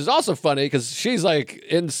kid, which is also funny because she's like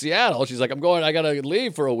in Seattle. She's like, I got to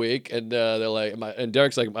leave for a week. And they're like, and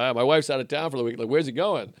Derek's like, my wife's out of town for the week. Like, where's he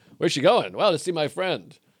going? Where's she going? Well, to see my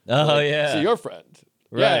friend. Oh, like, yeah. See your friend.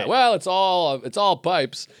 Right. Yeah, well, it's all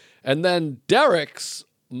pipes. And then Derek's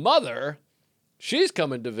mother, she's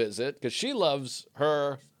coming to visit because she loves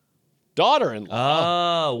her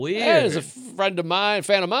daughter-in-law. Oh, weird. And is a fan of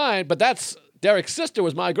mine, but that's Derek's sister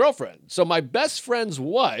was my girlfriend. So my best friend's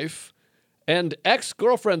wife and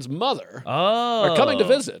ex-girlfriend's mother are coming to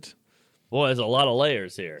visit. Boy, there's a lot of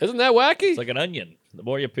layers here. Isn't that wacky? It's like an onion. The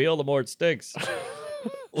more you peel, the more it stinks.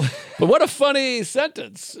 But what a funny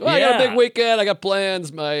sentence. Well, I got a Yeah. big weekend. I got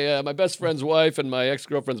plans. My best friend's wife and my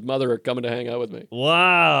ex-girlfriend's mother are coming to hang out with me.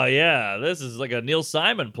 Wow, yeah. This is like a Neil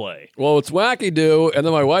Simon play. Well, it's wacky, dude. And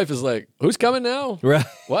then my wife is like, who's coming now? Right.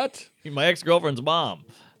 What? My ex-girlfriend's mom.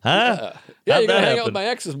 Huh? Yeah, How'd you're going to that hang out with happen? my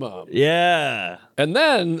ex's mom. Yeah. And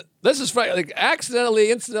then, this is funny, like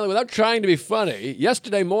incidentally, without trying to be funny,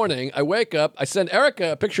 yesterday morning, I wake up, I send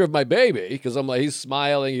Erica a picture of my baby, because I'm like, he's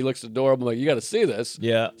smiling, he looks adorable, I'm like, you got to see this.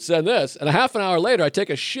 Yeah. Send this. And a half an hour later, I take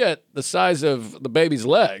a shit the size of the baby's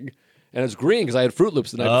leg, and it's green because I had Fruit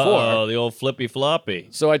Loops the night before. Oh, the old flippy floppy.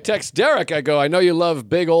 So I text Derek, I go, I know you love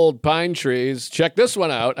big old pine trees. Check this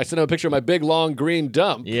one out. I send him a picture of my big, long, green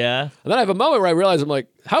dump. Yeah. And then I have a moment where I realize, I'm like,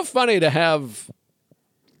 how funny to have...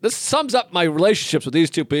 This sums up my relationships with these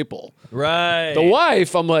two people. Right. The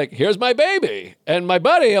wife, I'm like, here's my baby. And my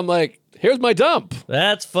buddy, I'm like, here's my dump.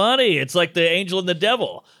 That's funny. It's like the angel and the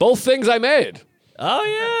devil. Both things I made. Oh,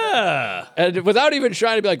 yeah. And without even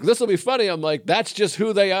trying to be like, this will be funny, I'm like, that's just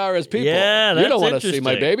who they are as people. Yeah, You that's don't want to see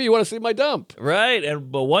my interesting. baby, you want to see my dump. Right.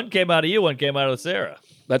 But one came out of you, one came out of Sarah.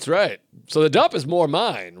 That's right. So the dump is more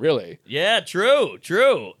mine, really. Yeah, true.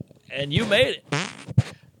 And you made it.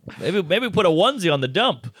 Maybe put a onesie on the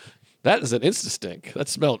dump. That is an Insta-stink. That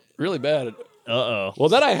smelled really bad. Uh-oh. Well,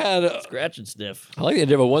 then I had... Scratch and sniff. I like the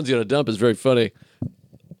idea of a onesie on a dump is very funny.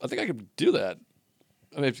 I think I could do that.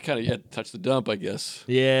 I mean, if you kind of touch the dump, I guess.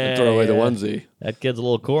 Yeah. And throw away the onesie. That kid's a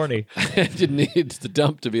little corny. You need the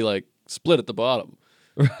dump to be like split at the bottom.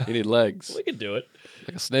 You need legs. We can do it.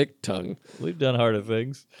 Like a snake tongue. We've done harder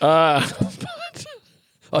things.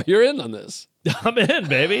 Oh, you're in on this. I'm in,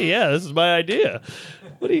 baby. Yeah, this is my idea.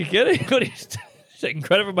 What are you kidding? What are you taking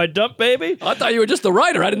credit for my dump, baby? I thought you were just the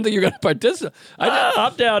writer. I didn't think you were going to participate.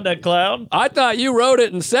 I'm down, that clown. I thought you wrote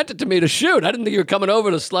it and sent it to me to shoot. I didn't think you were coming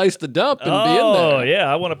over to slice the dump and be in Oh, there. yeah,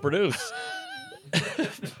 I want to produce.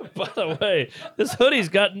 By the way, this hoodie's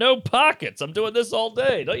got no pockets. I'm doing this all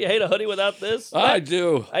day. Don't you hate a hoodie without this? I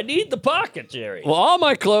do. I need the pocket, Jerry. Well, all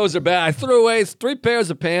my clothes are bad. I threw away 3 pairs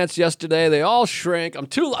of pants yesterday. They all shrink. I'm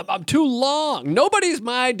too long. Nobody's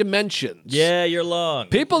my dimensions. Yeah, you're long.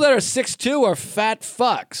 People that are 6'2" are fat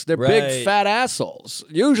fucks. They're Right. big fat assholes.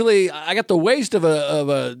 Usually, I got the waist of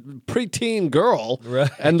a preteen girl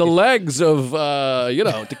Right. and the legs of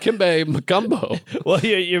Dikembe Mutombo. Well,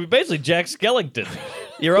 you're basically Jack Skellington.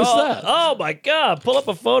 You're What's all. that? Oh my God! Pull up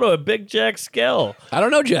a photo of Big Jack Skell. I don't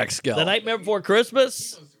know Jack Skell. The Nightmare Before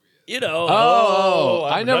Christmas. You know. Oh,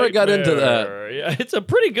 I'm I a never got into nightmare. Yeah, it's a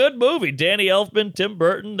pretty good movie. Danny Elfman, Tim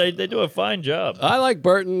Burton, they do a fine job. I like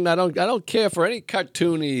Burton. I don't care for any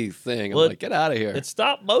cartoony thing. I'm Well, like, get out of here. It's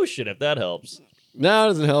stop motion, if that helps. No, it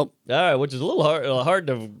doesn't help. All right, which is a little hard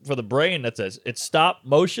for the brain that says it's stop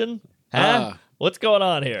motion. Huh? What's going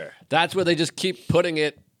on here? That's where they just keep putting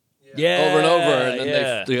it Yeah, over and over, and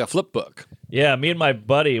then they got a flip book. Yeah, me and my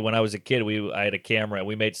buddy, when I was a kid, I had a camera and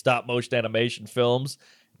we made stop motion animation films,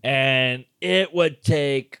 and it would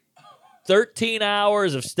take 13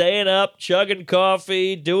 hours of staying up, chugging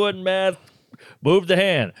coffee, doing math, move the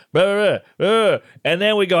hand, and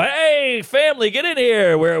then we go, hey, family, get in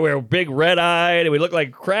here. We're big red-eyed, and we look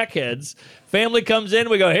like crackheads. Family comes in,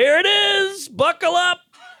 we go, here it is, buckle up,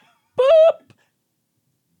 boop.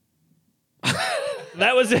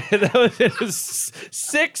 That was it. That was it. It was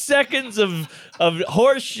 6 seconds of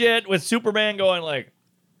horse shit with Superman going like,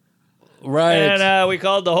 Right. and we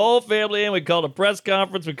called the whole family in. We called a press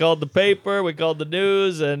conference. We called the paper. We called the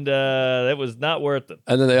news, and it was not worth it.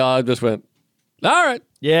 And then they all just went, all right.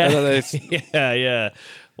 Yeah, And then yeah.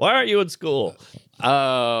 Why aren't you in school?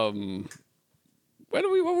 What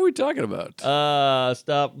were we talking about?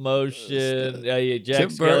 Stop motion. Jack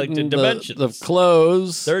Tim Burton, Skellington Dimensions. the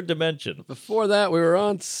clothes. Third dimension. Before that, we were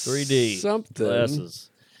on 3D something. glasses.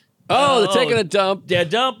 Oh, they're taking a dump. Yeah,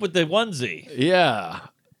 dump with the onesie. Yeah,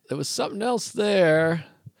 there was something else there.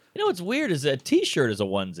 You know what's weird is that a T-shirt is a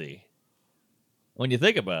onesie. When you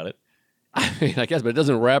think about it, I mean, I guess, but it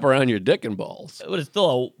doesn't wrap around your dick and balls. but it's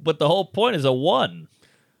still. But the whole point is a one.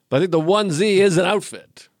 But I think the onesie is an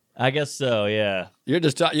outfit. I guess so. Yeah.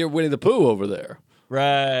 You're Winnie the Pooh over there.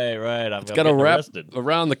 Right. I'm Got to getting wrap arrested.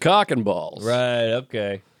 around the cock and balls. Right.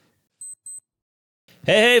 Okay.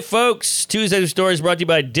 Hey, folks. Tuesday's Story is brought to you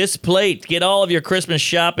by Displate. Get all of your Christmas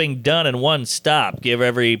shopping done in one stop. Give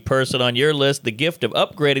every person on your list the gift of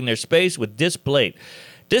upgrading their space with Displate.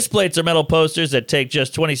 Displates are metal posters that take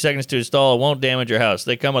just 20 seconds to install and won't damage your house.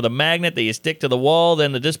 They come with a magnet that you stick to the wall,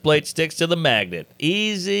 then the Displate sticks to the magnet.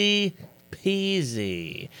 Easy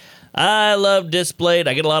peasy. I love Displate.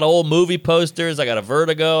 I get a lot of old movie posters. I got a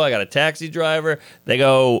Vertigo. I got a Taxi Driver. They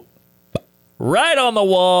go right on the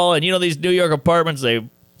wall, and you know these New York apartments, they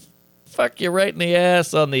fuck you right in the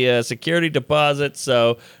ass on the security deposit.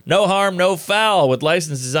 So no harm, no foul with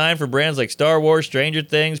license design for brands like Star Wars, Stranger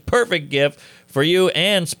Things. Perfect gift for you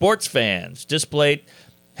and sports fans. Displate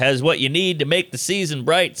has what you need to make the season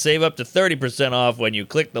bright. Save up to 30% off when you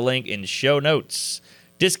click the link in show notes.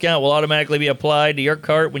 Discount will automatically be applied to your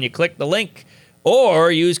cart when you click the link,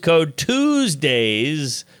 or use code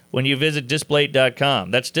Tuesdays when you visit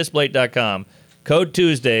Displate.com. That's Displate.com. Code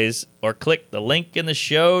Tuesdays, or click the link in the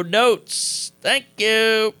show notes. Thank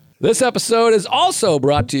you. This episode is also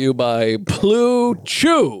brought to you by Blue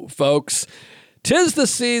Chew, folks. 'Tis the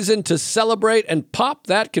season to celebrate and pop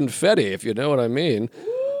that confetti, if you know what I mean.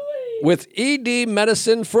 With ED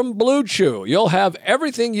medicine from Blue Chew, you'll have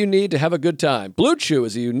everything you need to have a good time. Blue Chew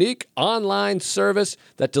is a unique online service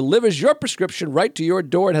that delivers your prescription right to your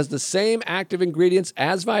door. It has the same active ingredients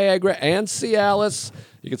as Viagra and Cialis.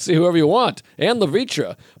 You can see whoever you want, and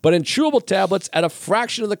Levitra, but in chewable tablets at a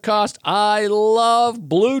fraction of the cost. I love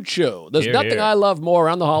Blue Chew. There's Hear, nothing hear. I love more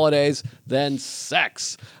around the holidays than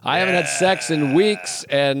sex. I haven't had sex in weeks,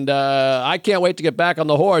 and I can't wait to get back on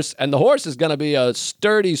the horse. And the horse is going to be a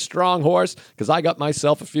sturdy, strong horse, because I got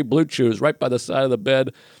myself a few Blue Chews right by the side of the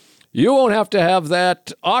bed. You won't have to have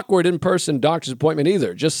that awkward in-person doctor's appointment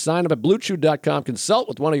either. Just sign up at BlueChew.com, consult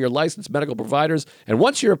with one of your licensed medical providers, and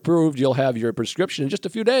once you're approved, you'll have your prescription in just a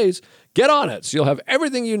few days. Get on it, so you'll have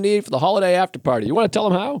everything you need for the holiday after party. You want to tell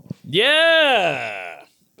them how? Yeah.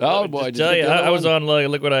 Oh, boy. Just tell you, I was on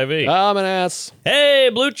Liquid IV. I'm an ass. Hey,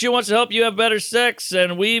 Blue Chew wants to help you have better sex,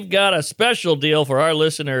 and we've got a special deal for our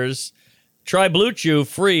listeners. Try Blue Chew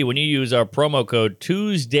free when you use our promo code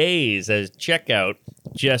Tuesdays as checkout.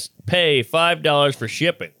 Just pay $5 for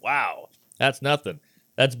shipping. Wow, that's nothing.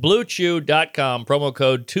 That's BlueChew.com, promo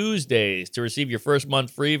code Tuesdays. To receive your first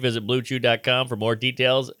month free, visit BlueChew.com for more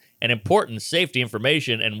details and important safety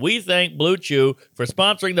information. And we thank Blue Chew for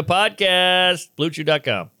sponsoring the podcast.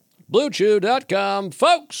 BlueChew.com. BlueChew.com.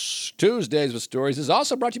 Folks, Tuesdays with Stories is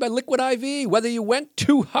also brought to you by Liquid IV. Whether you went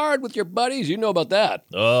too hard with your buddies, you know about that.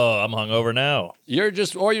 Oh, I'm hungover now. You're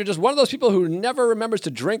just one of those people who never remembers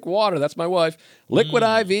to drink water. That's my wife. Liquid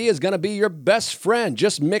IV is going to be your best friend.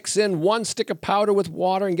 Just mix in 1 stick of powder with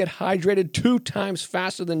water and get hydrated 2 times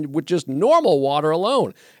faster than with just normal water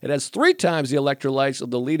alone. It has 3 times the electrolytes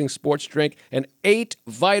of the leading sports drink and 8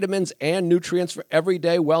 vitamins and nutrients for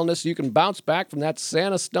everyday wellness, so you can bounce back from that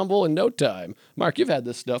Santa stumble full in no time. Mark, you've had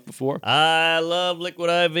this stuff before. I love Liquid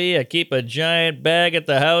IV. I keep a giant bag at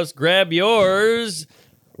the house. Grab yours.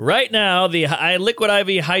 Right now, the Liquid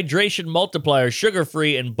IV Hydration Multiplier,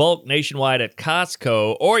 sugar-free in bulk nationwide at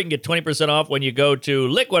Costco. Or you can get 20% off when you go to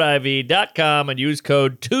liquidiv.com and use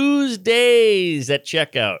code Tuesdays at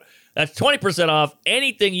checkout. That's 20% off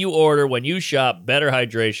anything you order when you shop Better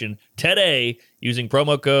Hydration today using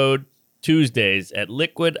promo code Tuesdays at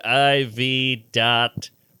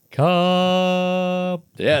liquidiv.com.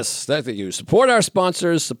 Yes, thank you. Support our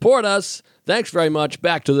sponsors. Support us. Thanks very much.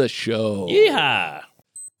 Back to the show. Yeehaw.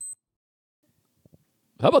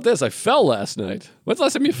 How about this? I fell last night. When's the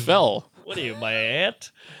last time you fell? What are you, my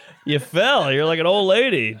aunt? You fell. You're like an old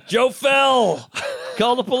lady. Joe fell.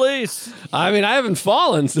 Call the police. I mean, I haven't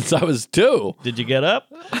fallen since I was 2. Did you get up?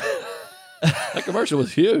 That commercial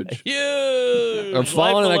was huge. Huge. I'm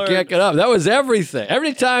falling and I can't get up. That was everything.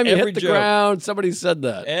 Every time you Every hit the joke. ground, somebody said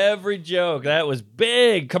that. Every joke. That was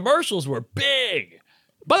big. Commercials were big.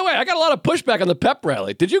 By the way, I got a lot of pushback on the pep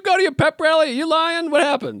rally. Did you go to your pep rally? Are you lying? What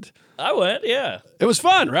happened? I went, yeah. It was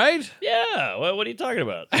fun, right? Yeah. What are you talking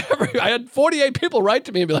about? I had 48 people write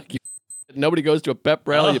to me and be like, nobody goes to a pep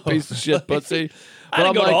rally, you piece of shit pussy. I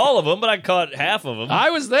didn't But go I'm to like, all of them, but I caught half of them. I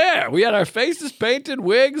was there. We had our faces painted,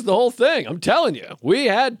 wigs, the whole thing. I'm telling you, we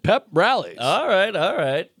had pep rallies. All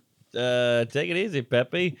right. Take it easy,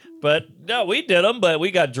 Peppy. But no, we did them, but we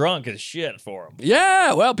got drunk as shit for them.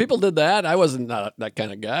 Yeah, well, people did that. I wasn't not that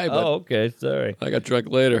kind of guy, but Oh, okay. Sorry. I got drunk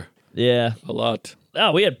later Yeah. a lot.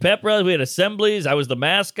 No, we had pep rallies, we had assemblies. I was the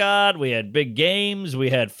mascot. We had big games. We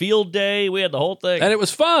had field day. We had the whole thing. And it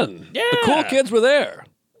was fun. Yeah. The cool kids were there.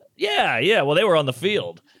 Yeah. Well, they were on the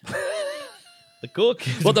field. The cool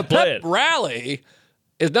kids. Well, the were playing. pep rally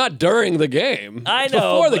is not during the game. I It's know.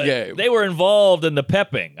 before the but game. They were involved in the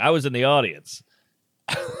pepping. I was in the audience.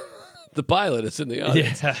 The pilot is in the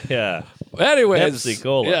audience. Yeah. Anyways, Pepsi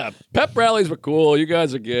Cola. yeah, pep rallies were cool. You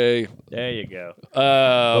guys are gay. There you go.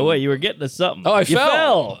 Oh, wait, you were getting to something. Oh, I You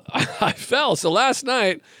fell. I fell. So last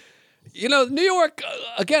night, you know, New York,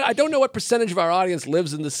 again, I don't know what percentage of our audience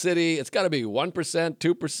lives in the city. It's got to be 1%,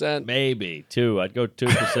 2%. Maybe 2. I'd go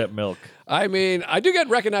 2% milk. I mean, I do get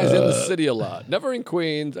recognized in the city a lot. Never in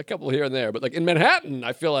Queens, a couple here and there. But like in Manhattan,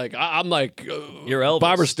 I feel like I'm like You're Elvis.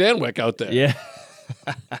 Barbara Stanwyck out there. Yeah.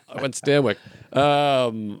 I went Stanwyck.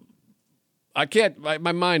 I can't,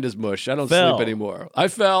 my mind is mush. I don't Fell. sleep anymore. I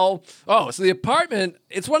fell. Oh, so the apartment,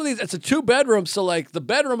 it's one of these, it's a 2-bedroom. So like the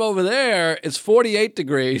bedroom over there is 48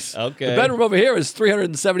 degrees. Okay. The bedroom over here is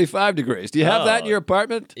 375 degrees. Do you have that in your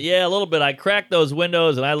apartment? Yeah, a little bit. I cracked those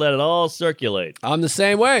windows and I let it all circulate. I'm the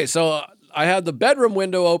same way. So I had the bedroom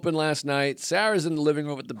window open last night. Sarah's in the living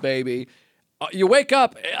room with the baby. You wake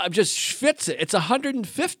up, I'm just fits it. It's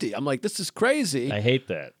 150. I'm like, this is crazy. I hate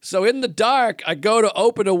that. So in the dark, I go to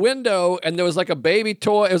open a window, and there was like a baby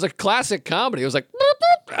toy. It was a classic comedy. It was like,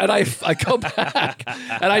 boop, boop, and I go back,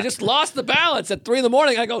 and I just lost the balance at 3 a.m.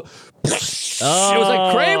 I go, it was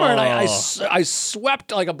like Kramer, and I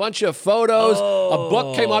swept like a bunch of photos. A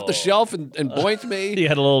book came off the shelf and boinked me. You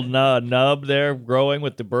had a little nub there growing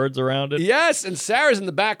with the birds around it. Yes, and Sarah's in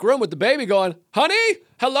the back room with the baby going, honey,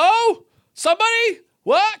 hello? Somebody?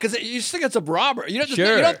 What? Because you just think it's a robber. You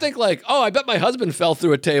don't think like, oh, I bet my husband fell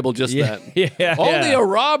through a table just then. Yeah. Only a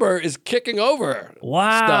robber is kicking over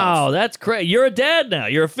Wow, stuff. that's crazy. You're a dad now.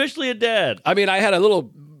 You're officially a dad. I mean, I had a little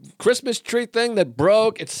Christmas tree thing that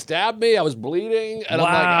broke. It stabbed me. I was bleeding. And I'm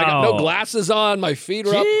like, I got no Wow. glasses on. My feet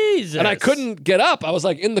are up. Jesus. And I couldn't get up. I was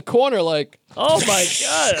like in the corner like... Oh, my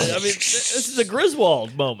God. I mean, this is a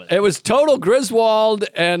Griswold moment. It was total Griswold,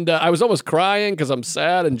 and I was almost crying because I'm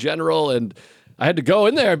sad in general, and I had to go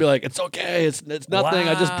in there and be like, it's okay, it's nothing.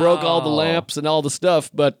 I just broke all the Wow. lamps and all the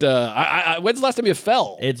stuff. But when's the last time you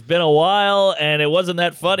fell? It's been a while, and it wasn't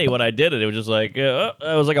that funny when I did it. It was just like, it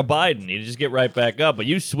was like a Biden. You just get right back up. But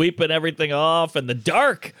you sweeping everything off in the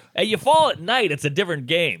dark, and you fall at night. It's a different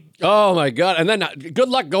game. Oh my God! And then good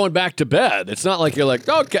luck going back to bed. It's not like you're like,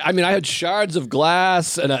 okay. I mean, I had shards of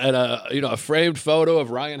glass and a framed photo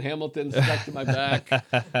of Ryan Hamilton stuck to my back.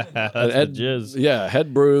 That's the jizz. Yeah,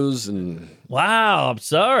 head bruise and. Wow, I'm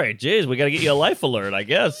sorry. Jeez, we got to get you a life alert, I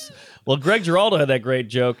guess. Well, Greg Giraldo had that great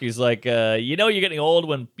joke. He's like, you know you're getting old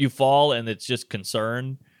when you fall and it's just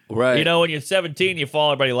concern. Right. You know, when you're 17, you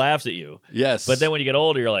fall, everybody laughs at you. Yes. But then when you get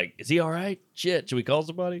older, you're like, is he all right? Shit, should we call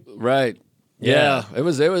somebody? Right. Yeah. It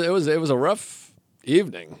was a rough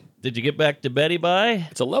evening. Did you get back to Betty by?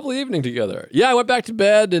 It's a lovely evening together. Yeah, I went back to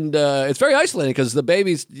bed, and it's very isolating because the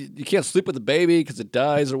baby's, you can't sleep with the baby because it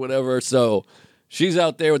dies or whatever. So she's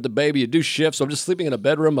out there with the baby. You do shifts. So I'm just sleeping in a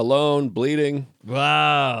bedroom alone, bleeding.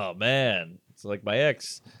 Wow, man. It's like my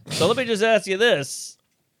ex. So let me just ask you this.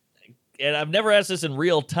 and I've never asked this in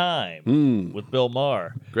real time with Bill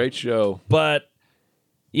Maher, Great show. but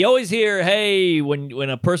you always hear, hey, when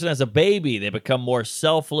a person has a baby, they become more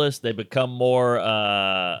selfless, they become more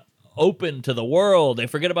open to the world. They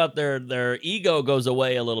forget about their ego goes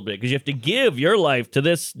away a little bit because you have to give your life to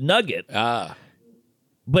this nugget.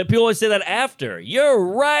 But people always say that after. You're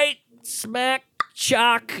right smack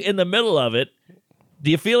chock in the middle of it.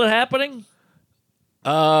 Do you feel it happening?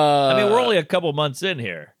 I mean, we're only a couple months in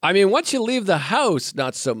here. I mean, once you leave the house,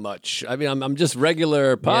 not so much. I mean, I'm just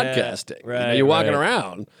regular podcasting. right, you're walking right.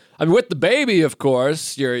 around. I mean, with the baby, of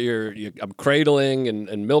course, I'm cradling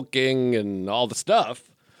and milking and all the stuff.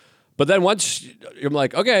 But then once you're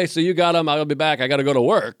like, okay, so you got him, I'll be back. I got to go to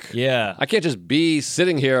work. Yeah. I can't just be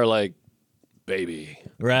sitting here like, baby.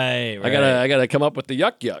 Right. I gotta come up with the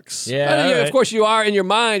yucks. Yeah, I mean, right. Of course, you are in your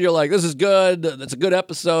mind. You're like, this is good. That's a good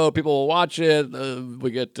episode. People will watch it.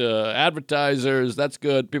 We get advertisers. That's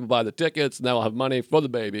good. People buy the tickets. Now I'll have money for the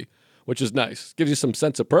baby, which is nice. Gives you some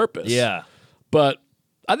sense of purpose. Yeah. But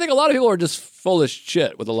I think a lot of people are just full of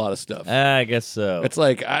shit with a lot of stuff. I guess so. It's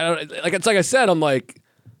like it's like I said. I'm like,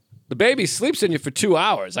 the baby sleeps in you for 2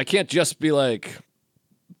 hours. I can't just be like,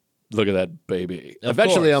 look at that baby. Of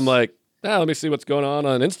Eventually, course. I'm like, let me see what's going on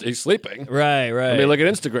Insta. He's sleeping. Right. Let me look at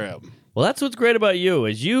Instagram. Well, that's what's great about you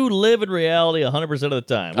is you live in reality 100% of the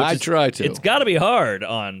time. I try to. It's got to be hard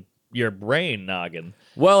on your brain noggin.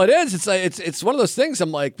 Well, it is. It's like it's one of those things.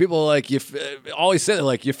 I'm like, people like always say that,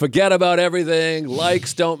 like, you forget about everything.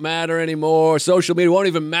 Likes don't matter anymore. Social media won't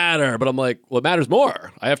even matter. But I'm like, well, it matters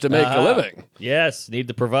more. I have to make a living. Yes, need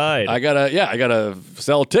to provide. I gotta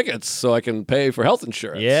sell tickets so I can pay for health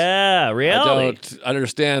insurance. Yeah, I reality. don't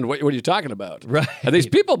understand what are you talking about. Right. And these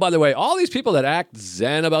people, by the way, all these people that act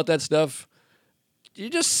zen about that stuff, you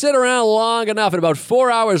just sit around long enough, and about 4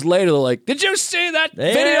 hours later, they're like, did you see that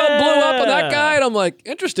video blew up on that guy? And I'm like,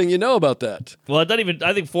 interesting, you know about that. Well, it's not even.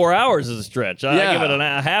 I think 4 hours is a stretch. I Yeah. give it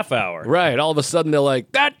a half hour. Right. All of a sudden, they're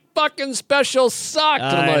like, that fucking special sucked.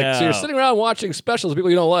 And I'm I like, so you're know. sitting around watching specials of people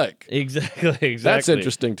you don't like. Exactly. That's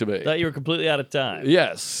interesting to me. Thought you were completely out of time.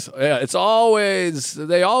 Yes. Yeah.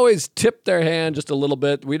 They always tip their hand just a little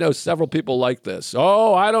bit. We know several people like this.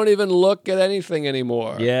 Oh, I don't even look at anything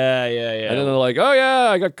anymore. Yeah. And then they're like, oh, yeah,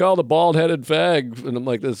 I got called a bald-headed fag. And I'm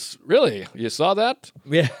like, really? You saw that?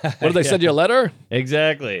 Yeah. What did they send you a letter?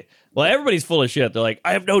 Exactly. Well, everybody's full of shit. They're like,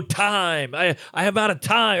 I have no time. I have out of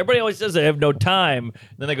time. Everybody always says they have no time.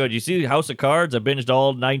 And then they go, do you see House of Cards? I binged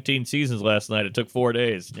all 19 seasons last night. It took 4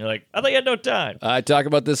 days. And you're like, I thought you had no time. I talk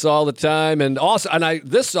about this all the time. And also, I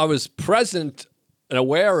was present and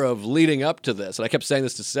aware of leading up to this. And I kept saying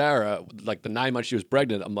this to Sarah, like the 9 months she was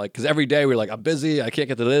pregnant. I'm like, because every day we were like, I'm busy. I can't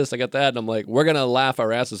get to this. I got that. And I'm like, we're going to laugh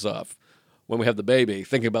our asses off when we have the baby,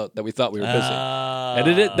 thinking about that we thought we were busy.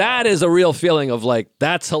 And that is a real feeling of like,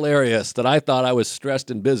 that's hilarious that I thought I was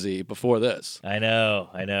stressed and busy before this. I know.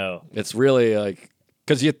 It's really like,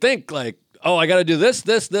 because you think like, oh, I got to do this,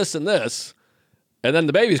 and this. And then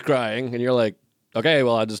the baby's crying and you're like, okay,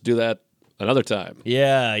 well, I'll just do that another time.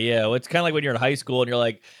 Yeah. Well, it's kind of like when you're in high school and you're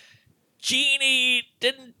like, Jeannie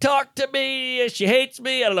didn't talk to me. She hates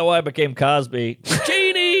me. I don't know why I became Cosby.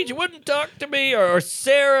 Jeannie, she wouldn't talk to me. Or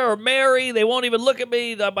Sarah or Mary, they won't even look at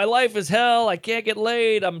me. My life is hell. I can't get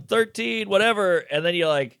laid. I'm 13, whatever. And then you're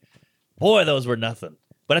like, boy, those were nothing.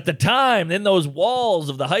 But at the time, in those walls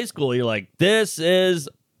of the high school, you're like, this is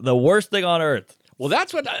the worst thing on earth. Well,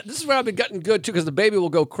 this is where I've been getting good too, because the baby will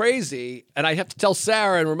go crazy, and I have to tell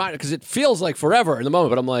Sarah and remind her, because it feels like forever in the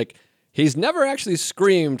moment, but I'm like, he's never actually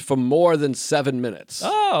screamed for more than 7 minutes.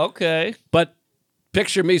 Oh, okay. But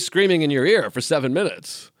picture me screaming in your ear for 7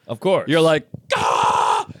 minutes. Of course. You're like,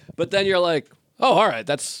 ah! But then you're like, oh, all right,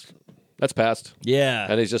 that's past. Yeah.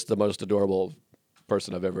 And he's just the most adorable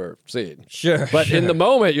person I've ever seen. Sure. But in the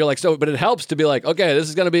moment, you're like, but it helps to be like, okay, this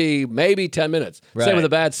is going to be maybe 10 minutes. Right. Same with a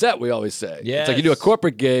bad set, we always say. Yes. It's like you do a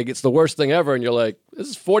corporate gig, it's the worst thing ever, and you're like, this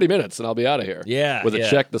is 40 minutes and I'll be out of here. Yeah, With a yeah.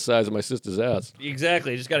 check the size of my sister's ass.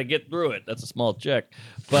 Exactly. You just got to get through it. That's a small check.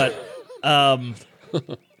 But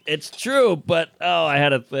it's true. But, I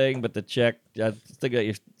had a thing, but the check, I think got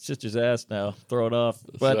your sister's ass now. Throw it off.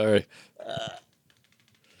 But Sorry.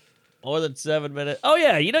 more than 7 minutes. Oh,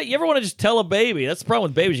 yeah. You ever want to just tell a baby? That's the problem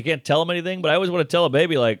with babies. You can't tell them anything. But I always want to tell a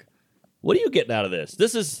baby, like, what are you getting out of this?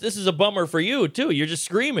 This is a bummer for you, too. You're just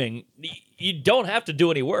screaming. You don't have to do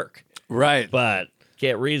any work. Right. But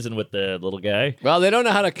can't reason with the little guy. Well, they don't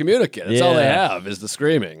know how to communicate. That's all they Yeah. have is the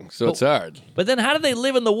screaming. So it's hard. But then how do they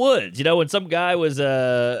live in the woods? When some guy was, in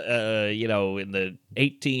the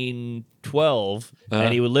 1812,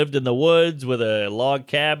 and he lived in the woods with a log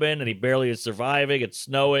cabin, and he barely is surviving. It's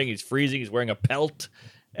snowing. He's freezing. He's wearing a pelt.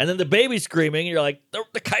 and then the baby's screaming, and you're like,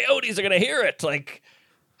 the coyotes are going to hear it. Like,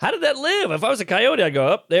 how did that live? If I was a coyote, I'd go,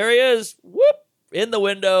 up there he is, whoop, in the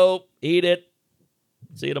window, eat it.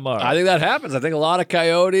 See you tomorrow. I think that happens. I think a lot of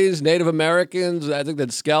coyotes, Native Americans, I think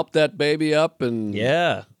they'd scalp that baby up and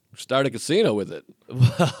start a casino with it.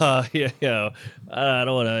 Yeah. I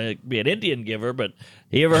don't want to be an Indian giver, but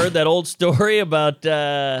you ever heard that old story about,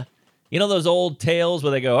 those old tales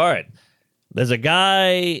where they go, all right, there's a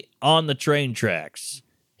guy on the train tracks.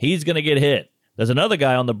 He's going to get hit. There's another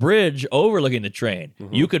guy on the bridge overlooking the train.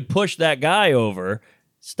 Mm-hmm. You could push that guy over,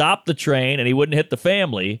 stop the train, and he wouldn't hit the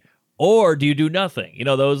family. Or do you do nothing? You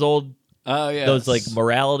know, those old, those like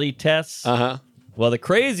morality tests? Uh-huh. Well, the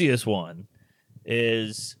craziest one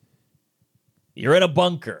is you're in a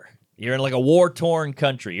bunker. You're in like a war-torn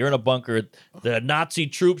country. You're in a bunker. The Nazi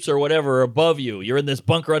troops or whatever are above you. You're in this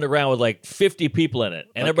bunker underground with like 50 people in it.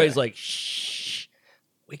 And everybody's like, shh,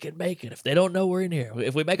 we can make it. If they don't know we're in here.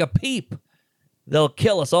 If we make a peep, they'll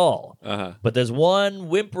kill us all. Uh-huh. But there's one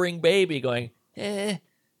whimpering baby going, yeah.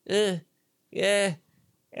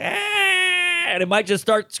 And it might just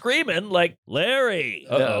start screaming like Larry.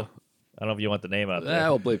 Uh-oh. Yeah. I don't know if you want the name out there.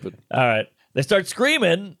 We'll bleep it. All right. They start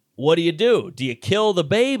screaming. What do? Do you kill the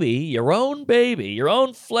baby, your own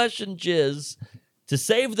flesh and jizz, to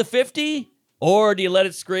save the 50? Or do you let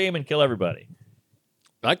it scream and kill everybody?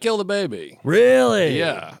 I'd kill the baby. Really?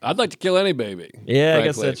 Yeah. I'd like to kill any baby. Yeah, frankly. I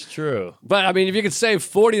guess that's true. But, I mean, if you could save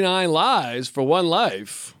 49 lives for one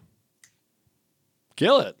life,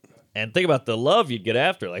 kill it. And think about the love you'd get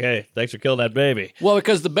after. Like, hey, thanks for killing that baby. Well,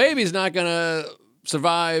 because the baby's not going to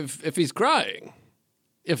survive if he's crying.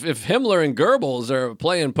 If Himmler and Goebbels are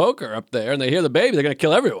playing poker up there and they hear the baby, they're going to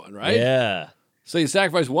kill everyone, right? Yeah. So you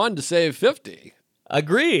sacrifice one to save 50.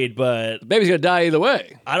 Agreed, but The baby's going to die either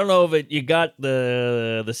way. I don't know if you got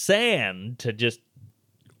the sand to just...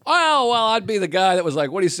 Well, I'd be the guy that was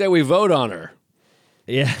like, what do you say we vote on her?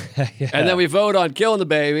 Yeah. And then we vote on killing the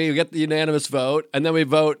baby. We get the unanimous vote. And then we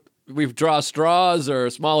draw straws or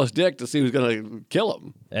smallest dick to see who's going to kill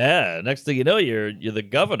him. Yeah, next thing you know, you're the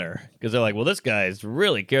governor. Because they're like, well, this guy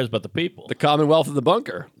really cares about the people. The Commonwealth of the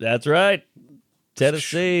Bunker. That's right.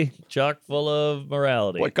 Tennessee, chock full of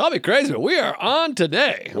morality. Boy, call me crazy, but we are on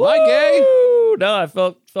today. Am I gay? No, I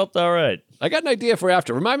felt all right. I got an idea for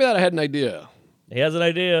after. Remind me that I had an idea. He has an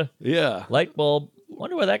idea. Yeah. Light bulb.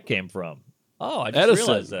 Wonder where that came from. Oh, I just Edison.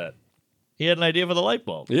 realized that. He had an idea for the light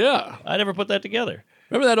bulb. Yeah. I never put that together.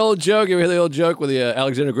 Remember that old joke? You ever hear the old joke where the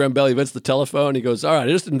Alexander Graham Bell invents the telephone? He goes, all right,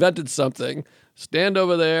 I just invented something. Stand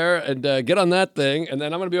over there and get on that thing, and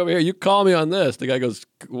then I'm going to be over here. You call me on this. The guy goes,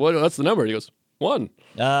 what's the number? He goes, 1.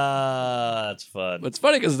 Ah, that's fun. It's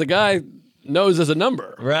funny because the guy knows there's a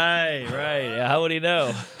number. Right. Yeah, how would he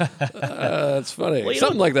know? That's funny. Well,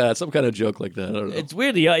 Something like that. Some kind of joke like that. I don't know. It's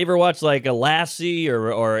weird. You ever watch like a Lassie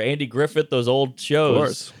or Andy Griffith, those old shows? Of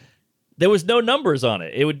course. There was no numbers on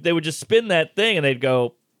it. They would just spin that thing and they'd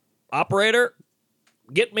go, operator,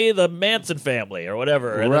 get me the Manson family or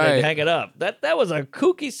whatever, and then they'd hang it up. That was a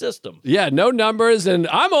kooky system. Yeah, no numbers, and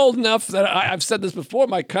I'm old enough that I've said this before.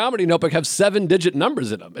 My comedy notebook have 7-digit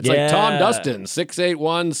numbers in them. It's like Tom Dustin,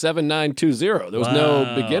 681-7920. There was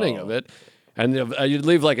no beginning of it, and you'd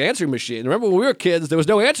leave like answering machine. Remember when we were kids, there was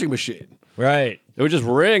no answering machine. Right. It would just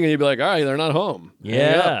ring, and you'd be like, all right, they're not home.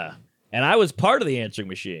 Yeah. And I was part of the answering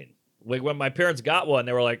machine. Like when my parents got one,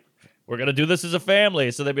 they were like, we're going to do this as a family.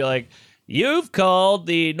 So they'd be like, you've called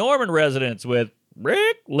the Norman residence with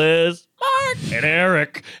Rick, Liz, Mark, and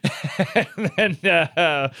Eric. And then,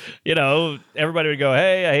 everybody would go,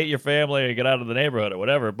 hey, I hate your family, or get out of the neighborhood or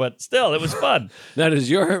whatever. But still, it was fun. Now, do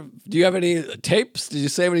you have any tapes? Did you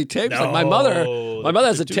save any tapes? No, Like my mother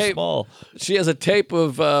has a too tape. small. She has a tape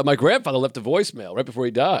of my grandfather left a voicemail right before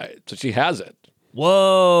he died. So she has it.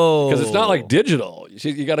 Whoa. Because it's not like digital.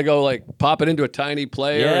 You got to go like pop it into a tiny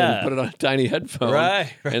player and put it on a tiny headphone.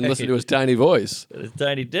 Right. And listen to his tiny voice. His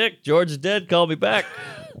tiny dick. George is dead. Call me back.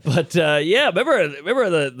 But remember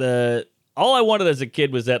the all I wanted as a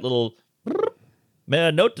kid was that little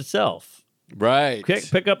note to self. Right.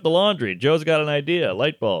 Pick up the laundry. Joe's got an idea.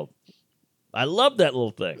 Light bulb. I love that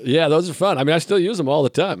little thing. Yeah, those are fun. I mean, I still use them all the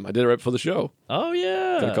time. I did it right before the show. Oh,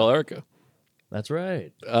 yeah. Gotta call Erica. That's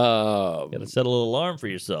right. Got to set a little alarm for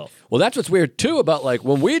yourself. Well, that's what's weird, too, about like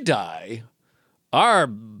when we die, our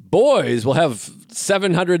boys will have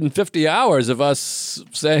 750 hours of us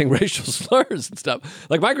saying racial slurs and stuff.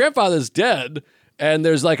 Like my grandfather's dead, and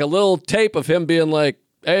there's like a little tape of him being like,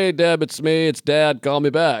 hey, Deb, it's me. It's Dad. Call me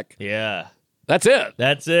back. Yeah. That's it.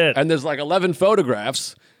 That's it. And there's like 11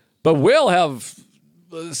 photographs, but we'll have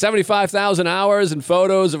 75,000 hours and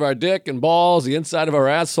photos of our dick and balls, the inside of our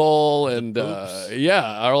asshole, and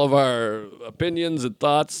all of our opinions and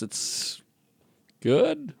thoughts. It's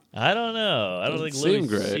good. I don't know. I don't think Doesn't seem Louis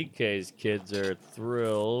great. C.K.'s kids are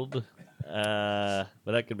thrilled. But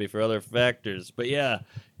that could be for other factors. But yeah,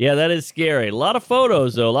 that is scary. A lot of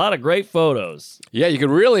photos, though. A lot of great photos. Yeah, you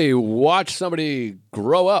can really watch somebody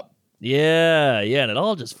grow up. Yeah, and it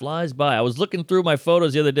all just flies by. I was looking through my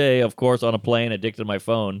photos the other day, of course, on a plane, addicted to my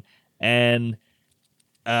phone, and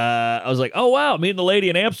I was like, oh, wow, meeting the lady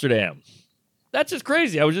in Amsterdam. That's just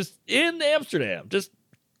crazy. I was just in Amsterdam, just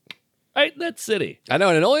right in that city. I know,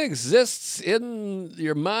 and it only exists in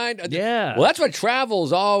your mind. Yeah. Well, that's why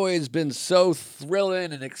travel's always been so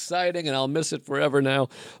thrilling and exciting, and I'll miss it forever now.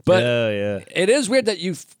 But yeah. it is weird that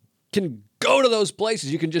you can go to those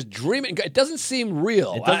places. You can just dream it. It doesn't seem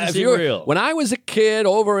real. It doesn't If seem you're- real. When I was a kid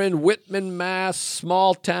over in Whitman, Mass,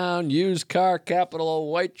 small town, used car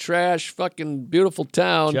capital, white trash, fucking beautiful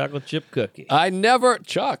town. Chocolate chip cookie. I never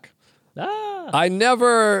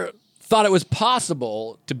thought it was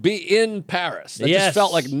possible to be in Paris. That Yes. just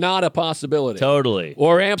felt like not a possibility. Totally.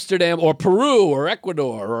 Or Amsterdam or Peru or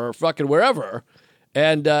Ecuador or fucking wherever.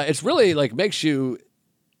 And it's really like makes you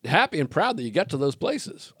happy and proud that you got to those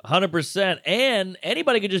places. 100%. And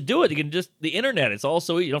anybody can just do it. You can just, the internet, it's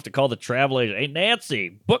also, you don't have to call the travel agent. Hey, Nancy,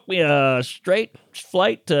 book me a straight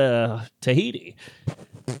flight to Tahiti.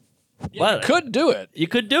 You could do it. You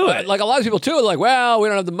could do it. Like a lot of people too are like, well, we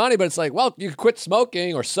don't have the money, but it's like, well, you could quit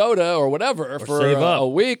smoking or soda or whatever for save up. a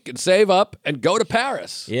week and save up and go to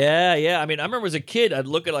Paris. Yeah. I mean, I remember as a kid, I'd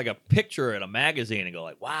look at like a picture in a magazine and go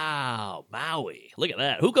like, wow, Maui. Look at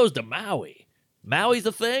that. Who goes to Maui? Maui's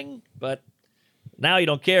a thing, but now you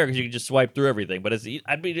don't care because you can just swipe through everything. But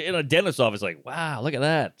I'd be in a dentist's office like, wow, look at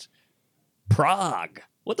that. Prague.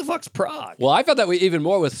 What the fuck's Prague? Well, I felt that way even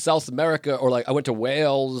more with South America, or like I went to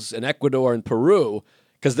Wales and Ecuador and Peru,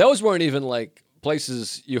 because those weren't even like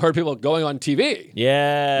places you heard people going on TV.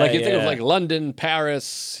 Yeah. Like you think of like London,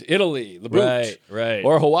 Paris, Italy, the boot, Right.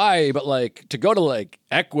 or Hawaii, but like to go to like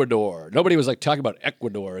Ecuador, nobody was like talking about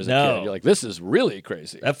Ecuador as a kid. You're like, this is really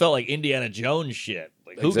crazy. That felt like Indiana Jones shit.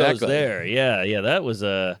 Like, who goes Exactly. there? Yeah. That was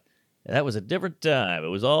a different time. It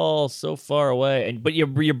was all so far away, but your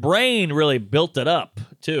brain really built it up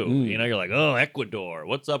too. You know, you're like, oh, Ecuador,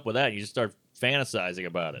 what's up with that? And you just start fantasizing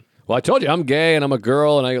about it. Well, I told you I'm gay and I'm a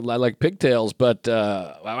girl and I like pigtails, but when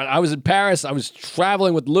I was in Paris, I was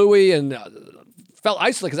traveling with Louis and felt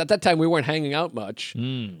isolated because at that time we weren't hanging out much.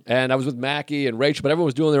 And I was with Mackie and Rachel, but everyone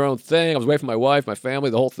was doing their own thing. I was away from my wife, my family,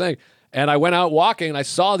 the whole thing. And I went out walking and I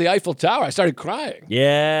saw the Eiffel Tower. I started crying.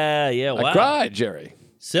 Yeah. Wow. I cried, Jerry.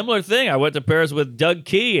 Similar thing. I went to Paris with Doug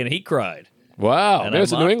Key and he cried. Wow. And Maybe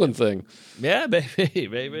it's a I New mocked England thing. Yeah,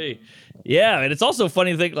 maybe. Yeah, and it's also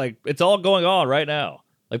funny to think like it's all going on right now.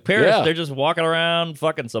 Like Paris, Yeah. they're just walking around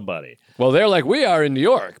fucking somebody. Well, they're like we are in New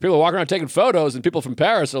York. People are walking around taking photos, and people from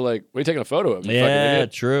Paris are like, what are you taking a photo of? You fucking Yeah,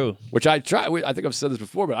 idiot." true. Which I try. I think I've said this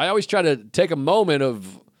before, but I always try to take a moment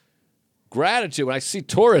of gratitude when I see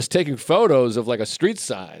tourists taking photos of like a street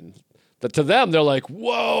sign. That to them, they're like,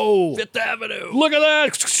 whoa, Fifth Avenue. look at that.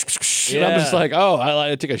 And I'm just Yeah. like, oh,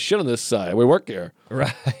 I take a shit on this side. We work here.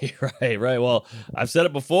 Right. Well, I've said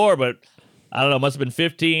it before, but I don't know. It must have been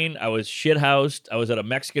 15. I was shithoused. I was at a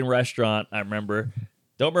Mexican restaurant. I remember.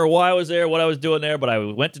 Don't remember why I was there, what I was doing there, but I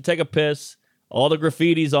went to take a piss. All the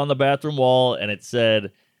graffiti's on the bathroom wall, and it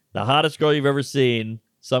said, "The hottest girl you've ever seen.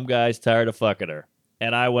 Some guy's tired of fucking her."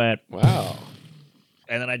 And I went, Wow.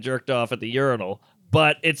 and then I jerked off at the urinal.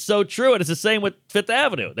 But it's so true, and it's the same with Fifth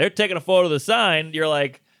Avenue. They're taking a photo of the sign. You're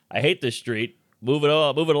like, I hate this street. Move it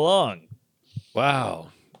along. Wow.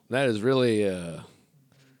 That is really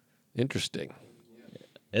interesting.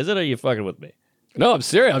 Is it, or are you fucking with me? No, I'm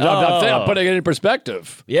serious. I'm putting it in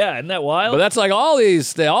perspective. Yeah, isn't that wild? But that's like all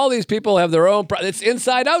these people have their own. It's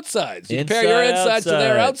inside outsides. You compare your insides to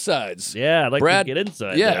their outsides. Yeah, I'd like Brad- to get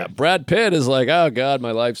inside Yeah, there. Brad Pitt is like, oh God,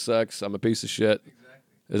 my life sucks. I'm a piece of shit.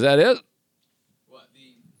 Is that it?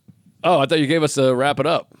 Oh, I thought you gave us a wrap it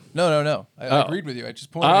up. No. I agreed with you. I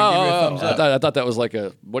just pointed and gave you a thumbs up. I thought that was like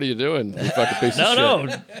a. What are you doing? You fucking piece of shit. No.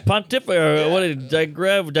 Pontificate. What did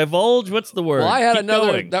divulge? What's the word? Well, I had Keep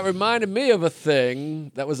another going. that reminded me of a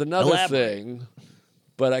thing. That was another Elaborate. thing,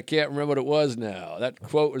 but I can't remember what it was now. That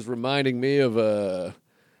quote was reminding me of a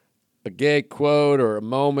gay quote or a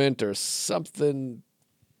moment or something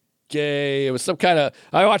gay. It was some kind of.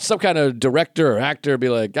 I watched some kind of director or actor be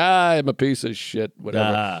like, "I'm a piece of shit,"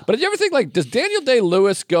 whatever. Ah. But did you ever think like, does Daniel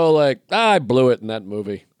Day-Lewis go like, "I blew it in that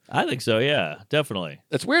movie"? I think so, yeah, definitely.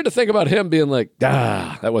 It's weird to think about him being like,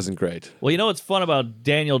 that wasn't great. Well, you know what's fun about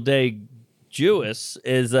Daniel Day Jewess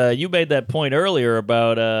is you made that point earlier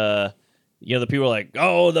about the people are like,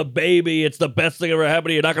 oh, the baby, it's the best thing ever happened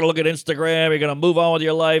to you. You're not gonna look at Instagram. You're gonna move on with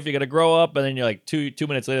your life. You're gonna grow up, and then you're like two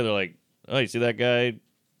minutes later, they're like, oh, you see that guy,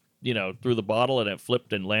 threw the bottle and it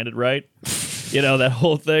flipped and landed right. That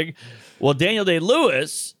whole thing. Well, Daniel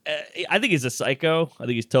Day-Lewis, I think he's a psycho. I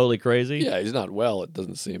think he's totally crazy. Yeah, he's not well, it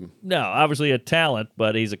doesn't seem. No, obviously a talent,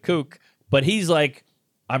 but he's a kook. But he's like,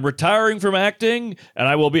 I'm retiring from acting, and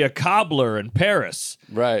I will be a cobbler in Paris.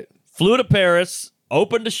 Right. Flew to Paris,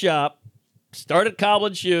 opened a shop, started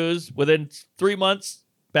cobbling shoes. Within 3 months,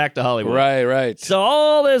 back to Hollywood. Right. So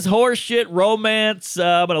all this horseshit, romance,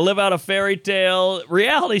 I'm going to live out a fairy tale,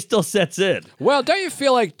 reality still sets in. Well, don't you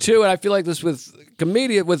feel like, too, and I feel like this with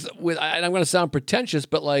comedian, with and I'm going to sound pretentious,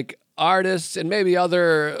 but like artists and maybe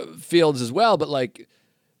other fields as well, but like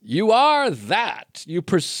you are that. You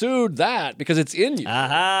pursued that because it's in you.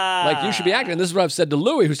 Aha. Like you should be acting. And this is what I've said to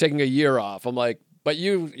Louis, who's taking a year off. I'm like, but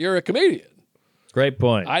you're a comedian. Great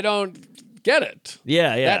point. I don't get it.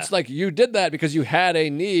 Yeah. That's like you did that because you had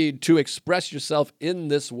a need to express yourself in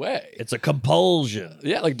this way. It's a compulsion.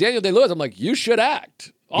 Yeah, like Daniel Day-Lewis, I'm like, you should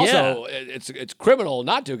act. Also, it's criminal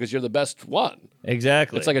not to because you're the best one.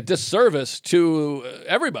 Exactly. It's like a disservice to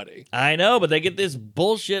everybody. I know, but they get this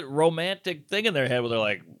bullshit romantic thing in their head where they're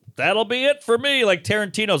like, that'll be it for me. Like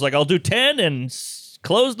Tarantino's like, I'll do 10 and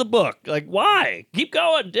close the book. Like, why? Keep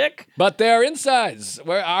going, dick. But they're insides.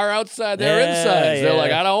 Where our outside, they're insides. They're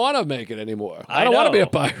like, I don't want to make it anymore. I don't want to be a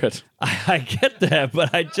pirate. I get that,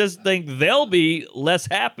 but I just think they'll be less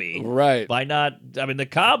happy. Right. By not, the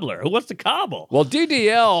cobbler. Who wants to cobble? Well,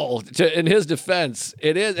 DDL, in his defense,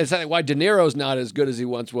 it's like why De Niro's not as good as he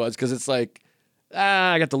once was, because it's like,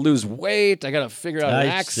 I got to lose weight. I got to figure out an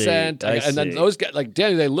accent. And then those guys, like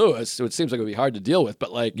Daniel Day-Lewis, who it seems like it would be hard to deal with,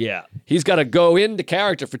 but like, he's got to go into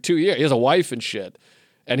character for 2 years. He has a wife and shit.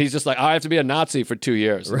 And he's just like, I have to be a Nazi for 2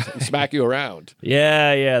 years and smack you around.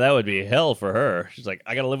 Yeah, that would be hell for her. She's like,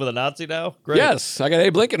 I got to live with a Nazi now? Great. Yes, I got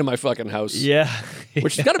Abe Lincoln in my fucking house. Yeah.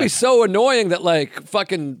 Which has got to be so annoying that, like,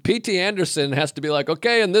 fucking P.T. Anderson has to be like,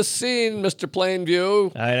 okay, in this scene, Mr.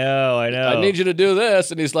 Plainview. I know. I need you to do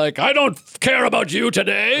this. And he's like, I don't care about you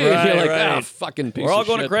today. Right, and you're like, right. Fucking piece We're all of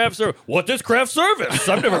going shit. to craft service. What is craft service?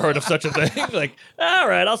 I've never heard of such a thing. Like, all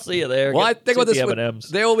right, I'll see you there. Well, I think about this M&Ms.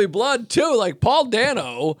 with There Will Be Blood, too. Like, Paul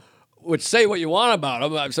Dano would say what you want about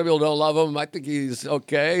him. Some people don't love him. I think he's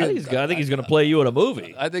okay. I think he's going to play you in a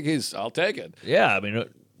movie. I think I'll take it. Yeah,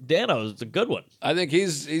 Dano's a good one. I think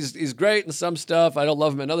he's great in some stuff. I don't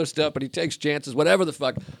love him in other stuff, but he takes chances, whatever the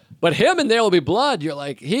fuck. But him in There Will Be Blood, you're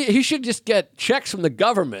like, he should just get checks from the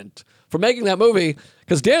government for making that movie,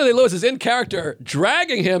 because Daniel Day-Lewis is in character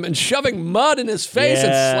dragging him and shoving mud in his face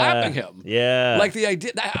and slapping him. Yeah. Like the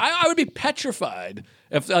idea, I would be petrified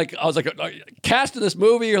if like I was like cast in this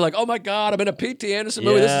movie. You're like, oh my God, I'm in a P.T. Anderson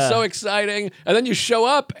movie. This is so exciting. And then you show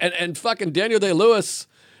up and fucking Daniel Day-Lewis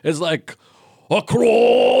is like,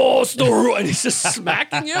 across the room, and he's just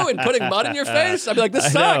smacking you and putting mud in your face. I'd be like, this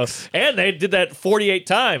sucks. And they did that 48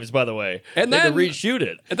 times, by the way. And they had then to reshoot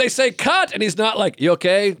it. And they say cut, and he's not like, you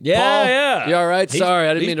okay, Yeah, Paul? yeah. You all right? Sorry,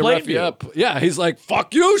 I didn't mean to rough you up. Yeah, he's like,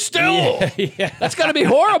 fuck you still. Yeah. That's got to be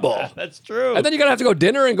horrible. That's true. And then you're going to have to go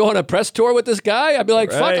dinner and go on a press tour with this guy? I'd be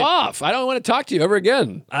like, fuck Right. off. I don't want to talk to you ever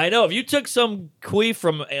again. I know. If you took some queef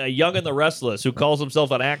from Young and the Restless who calls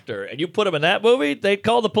himself an actor and you put him in that movie, they'd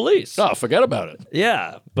call the police. Oh, forget about it.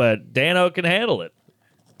 Yeah, but Dano can handle it.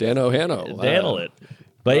 Dano Hano. Handle it.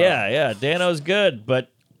 But yeah, Dano's good.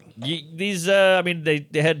 But they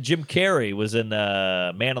had Jim Carrey was in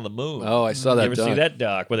Man on the Moon. Oh, I saw that You ever doc. see that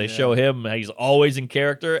doc where they show him, he's always in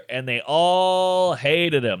character, and they all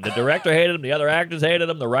hated him. The director hated him, the other actors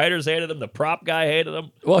hated him, the writers hated him, the prop guy hated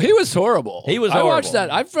him. Well, he was horrible. He was I horrible. watched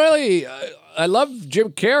that. I've really... I love Jim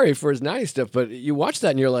Carrey for his 90s stuff, but you watch that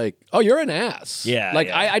and you're like, oh, you're an ass. Yeah. Like,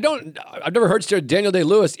 yeah. I've never heard Daniel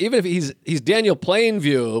Day-Lewis, even if he's Daniel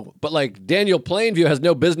Plainview, but like Daniel Plainview has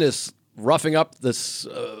no business roughing up this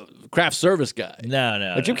craft service guy.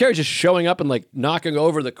 No. Like Jim Carrey's just showing up and like knocking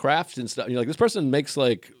over the crafts and stuff. And you're like, this person makes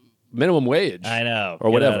like minimum wage. I know. Or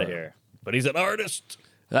Get whatever. out of here. But he's an artist.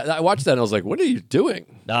 I watched that and I was like, what are you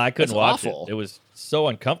doing? No, I couldn't That's watch awful. it. It was so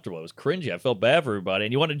uncomfortable. It was cringy. I felt bad for everybody.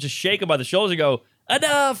 And you want to just shake him by the shoulders and go,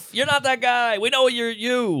 enough. You're not that guy. We know you're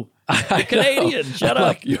you. You're Canadian. Shut up.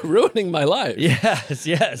 Like, you're ruining my life.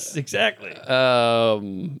 Yes, exactly.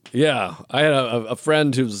 Yeah, I had a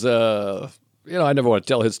friend who's, I never want to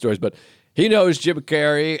tell his stories, but he knows Jim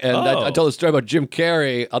Carrey, and I told a story about Jim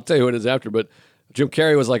Carrey. I'll tell you who it is after, but Jim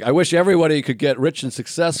Carrey was like, I wish everybody could get rich and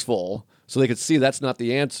successful so they could see that's not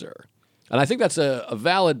the answer. And I think that's a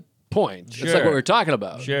valid point. Sure. It's like what we were talking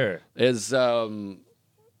about. Sure. Is,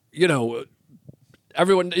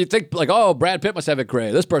 everyone, you think like, oh, Brad Pitt must have it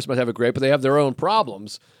great. This person must have it great, but they have their own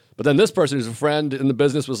problems. But then this person who's a friend in the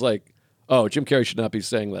business was like, oh, Jim Carrey should not be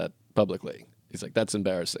saying that publicly. He's like, that's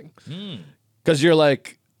embarrassing. Because you're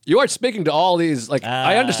like, you are speaking to all these, like,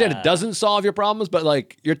 I understand it doesn't solve your problems, but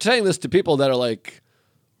like, you're saying this to people that are like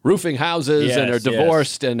roofing houses and are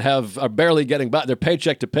divorced and are barely getting by. They're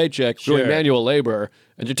paycheck to paycheck doing manual labor,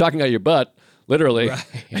 and you're talking out your butt, literally,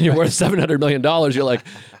 and you're worth $700 million. You're like,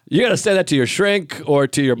 you got to say that to your shrink or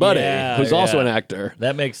to your buddy who's also an actor.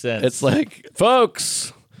 That makes sense. It's like,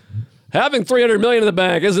 folks, having $300 million in the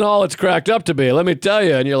bank isn't all it's cracked up to be. Let me tell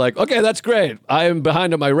you. And you're like, okay, that's great. I am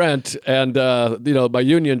behind on my rent, and my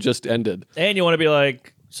union just ended. And you want to be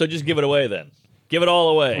like, so just give it away then. Give it all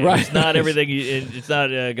away. Right. It's not everything. It's not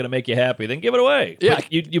going to make you happy. Then give it away. Yeah. Like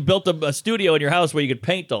you built a studio in your house where you could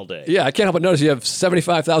paint all day. Yeah, I can't help but notice you have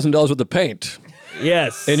 $75,000 worth of paint.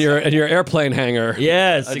 Yes. In your airplane hangar.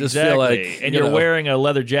 Yes, I just exactly. feel like, and you're wearing a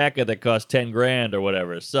leather jacket that costs $10,000 or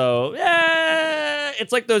whatever. So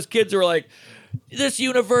it's like those kids who are like, this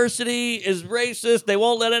university is racist. They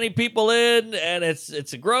won't let any people in, and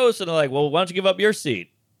it's gross. And they're like, well, why don't you give up your seat?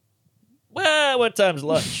 Well, what time's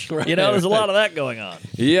lunch? There's a lot of that going on.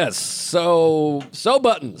 Yes. So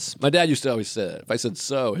buttons. My dad used to always say that. If I said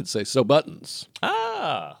so, he'd say so buttons.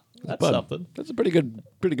 That's something. That's a pretty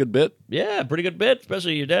good bit. Yeah, pretty good bit,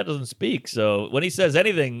 especially your dad doesn't speak. So when he says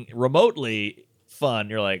anything remotely fun,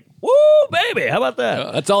 you're like, woo, baby, how about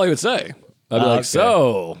that? That's all he would say. I'd be like,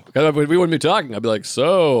 so. We wouldn't be talking. I'd be like,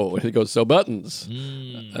 so. And he'd go, so buttons.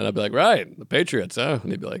 And I'd be like, right, the Patriots, huh?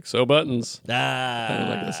 And he'd be like, so buttons. And I'm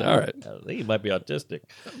like this. All right. I think he might be autistic.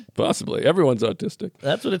 Possibly. Everyone's autistic.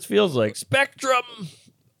 That's what it feels like. Spectrum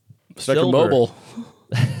Silver. Mobile.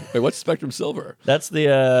 Wait, what's Spectrum Silver? That's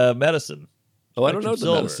the medicine. Oh, I don't know the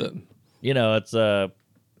Silver. medicine. It's A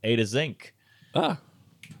to zinc. Not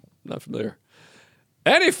familiar.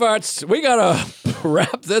 Any farts, we gotta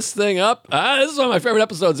wrap this thing up. This is one of my favorite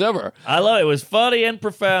episodes ever. I love it. It was funny and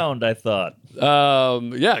profound, I thought.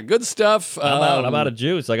 Yeah, good stuff. I'm out of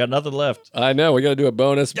juice. I got nothing left. I know. We got to do a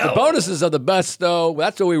bonus. No. The bonuses are the best, though.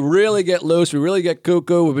 That's where we really get loose. We really get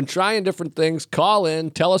cuckoo. We've been trying different things. Call in.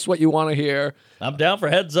 Tell us what you want to hear. I'm down for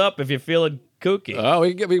heads up if you're feeling kooky. Oh,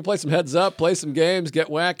 we can play some heads up, play some games, get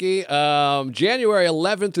wacky. January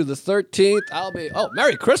 11th through the 13th, I'll be. Oh,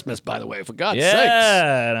 Merry Christmas, by the way, for God's sakes.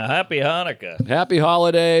 Yeah, and a happy Hanukkah. Happy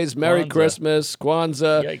holidays, Merry Kwanzaa. Christmas,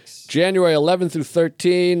 Kwanzaa. Yikes. January 11th through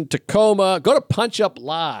 13th, Tacoma. Go to Punch Up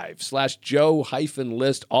Live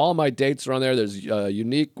 /Joe-list. All my dates are on there. There's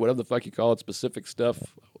unique, whatever the fuck you call it, specific stuff,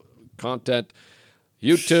 content.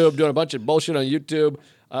 YouTube, doing a bunch of bullshit on YouTube.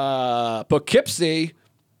 Poughkeepsie,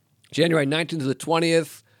 January 19th to the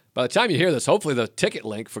 20th. By the time you hear this, hopefully the ticket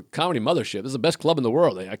link for Comedy Mothership. This is the best club in the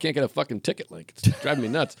world. I can't get a fucking ticket link. It's driving me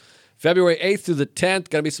nuts. February 8th through the 10th.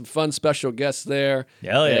 Going to be some fun special guests there.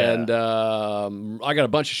 Hell yeah. And I got a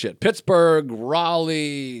bunch of shit. Pittsburgh,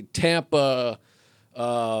 Raleigh, Tampa,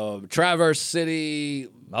 Traverse City.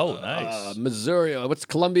 Oh, nice. Missouri. What's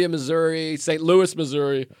Columbia, Missouri? St. Louis,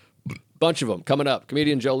 Missouri. Bunch of them coming up.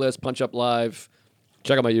 Comedian Joe List, Punch Up Live.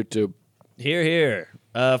 Check out my YouTube. Here, here.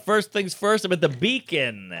 First things first, I'm at the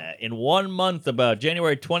Beacon in 1 month, about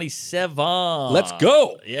January 27th. Let's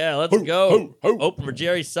go. Yeah, let's go. Open for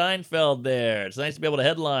Jerry Seinfeld there. It's nice to be able to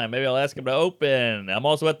headline. Maybe I'll ask him to open. I'm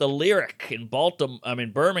also at the Lyric in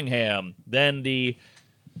Birmingham. Then the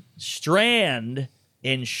Strand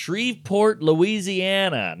in Shreveport,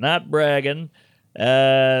 Louisiana. Not bragging.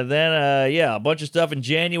 Then a bunch of stuff in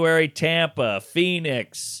January. Tampa,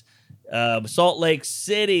 Phoenix, Salt Lake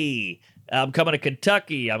City. I'm coming to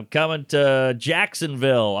Kentucky. I'm coming to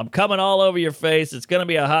Jacksonville. I'm coming all over your face. It's going to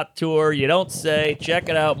be a hot tour. You don't say. Check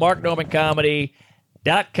it out.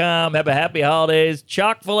 MarkNormanComedy.com. Have a happy holidays.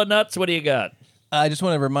 Chock full of nuts. What do you got? I just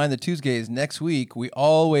want to remind the Tuesdays, next week, we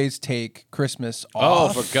always take Christmas Oh,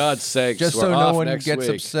 off. for God's sakes. Just we're so no off one next gets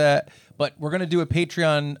week. upset. But we're going to do a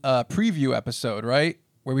Patreon preview episode, right?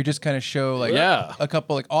 Where we just kind of show a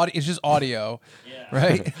couple audio. It's just audio,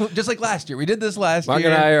 right? Just like last year. We did this last Mark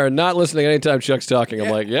year. and I are not listening anytime Chuck's talking. I'm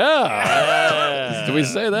like, Did we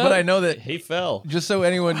say that? But I know that He fell. just so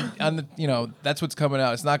anyone on the, that's what's coming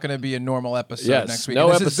out. It's not going to be a normal episode yes, next week.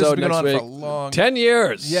 no And this has episode been next on week. for a long 10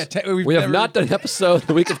 years. Yeah, we have not done an episode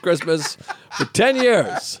the week of Christmas for 10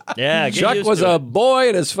 years. Yeah, get Chuck used was to a it. boy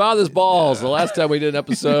in his father's balls the last time we did an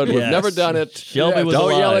episode. We've Yes. never done it. Shelby was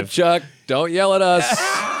Don't yell alive. at Chuck. Don't yell at us.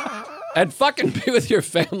 And fucking be with your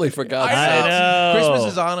family, for God's I sake. know. Christmas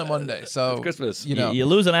is on a Monday, so Christmas. You know, You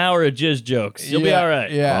lose an hour of jizz jokes. You'll be all right.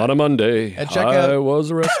 Yeah. On a Monday, And check I out-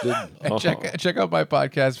 was arrested. And check out my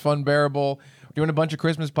podcast, Fun Bearable. We're doing a bunch of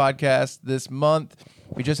Christmas podcasts this month.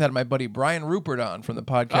 We just had my buddy Brian Rupert on from the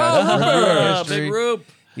podcast. Oh, Review Rupert. History. Big Roop.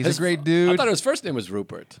 He's a great I dude. thought his first name was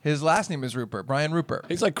Rupert. His last name is Rupert. Brian Rupert.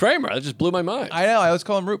 He's like Kramer. That just blew my mind. I know. I always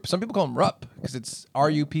call him Rup. Some people call him Rupp because it's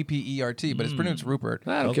Ruppert, but it's pronounced Rupert.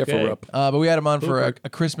 I don't care for Okay. Rup. But we had him on for a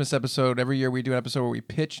Christmas episode. Every year we do an episode where we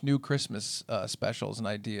pitch new Christmas specials and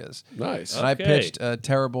ideas. Nice. And I Okay. pitched a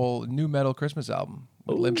terrible new metal Christmas album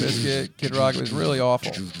with Limp Bizkit, Kid Rock. It was really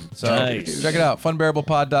awful. So Nice. check it out.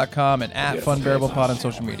 Funbearablepod.com and at Funbearablepod on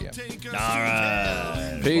social media. All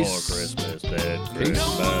right. Peace. For Christmas, then Peace.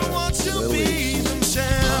 Christmas. wants to be the